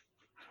 13th,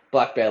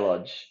 Black Bear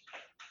Lodge,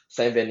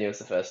 same venue as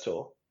the first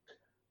tour,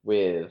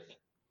 with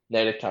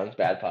Native Tongues,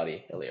 Bad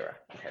Party, Alera,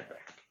 and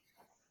Headwreck.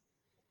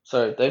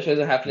 So those shows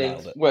are happening.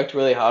 Worked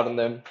really hard on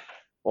them.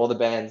 All the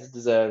bands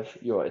deserve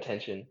your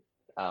attention.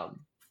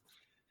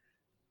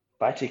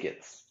 Buy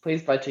tickets.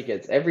 Please buy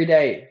tickets. Every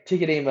day,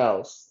 ticket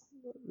emails.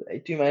 They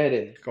do my head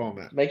in. Go on,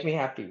 Matt. Make me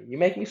happy. You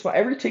make me smile.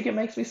 Every ticket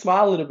makes me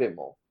smile a little bit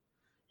more.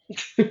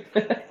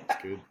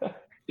 That's good.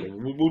 Yeah,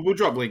 we'll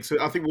drop links.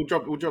 I think we'll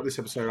drop this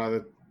episode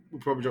either.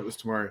 We'll probably drop this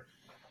tomorrow,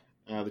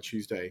 the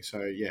Tuesday.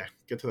 So yeah,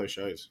 get to those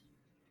shows.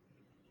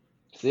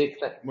 Sick.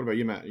 What about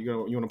you, Matt? You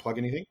want to plug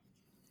anything?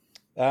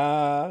 No,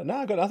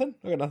 I got nothing.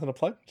 I got nothing to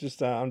plug.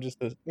 I'm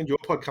just. When's your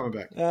pod coming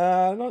back?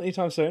 Not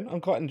anytime soon.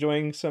 I'm quite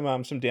enjoying some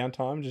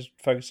downtime, just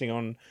focusing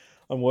on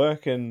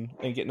work and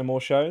getting to more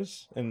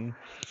shows, and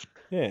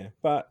yeah.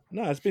 But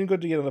no, it's been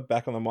good to get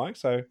back on the mic.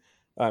 So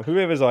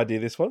whoever's idea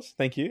this was,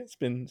 thank you.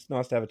 It's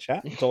nice to have a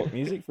chat and talk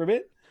music for a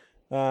bit.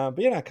 But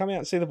yeah, come out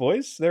and see the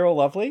boys. They're all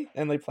lovely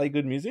and they play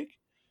good music.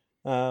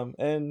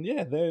 And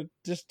yeah, they're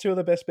just two of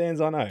the best bands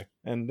I know,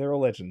 and they're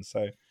all legends.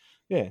 So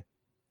yeah.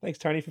 Thanks,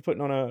 Tony, for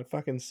putting on a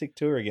fucking sick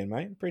tour again,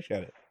 mate.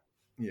 Appreciate it.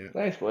 Yeah.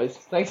 Thanks, boys.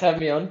 Thanks for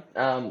having me on.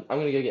 I'm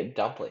going to go get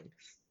dumplings.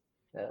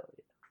 Hell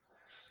yeah.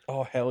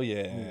 Oh, hell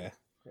yeah.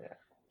 Yeah.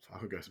 So I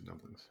could go some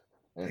dumplings.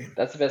 And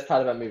that's the best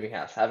part about moving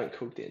house. I haven't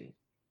cooked in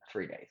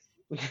 3 days.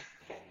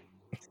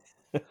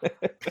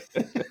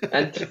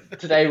 And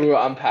today we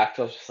were unpacked.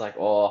 I was just like,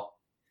 we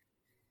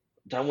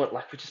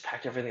just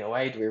packed everything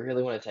away. Do we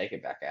really want to take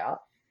it back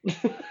out?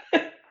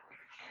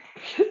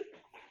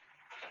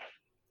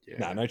 Yeah.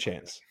 Nah, no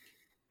chance.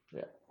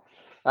 Yeah.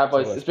 All right,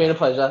 boys. It's been a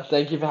pleasure.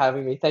 Thank you for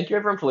having me. Thank you,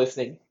 everyone, for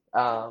listening.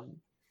 Yeah,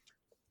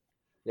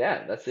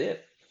 that's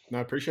it. No,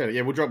 I appreciate it.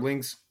 Yeah, we'll drop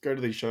links. Go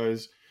to these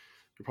shows.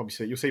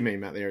 You'll see me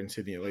and Matt there in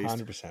Sydney at least.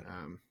 100%.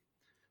 The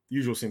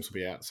usual Sims will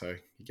be out, so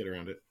you get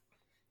around it.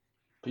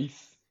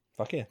 Peace.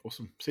 Fuck yeah.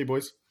 Awesome. See you,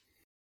 boys.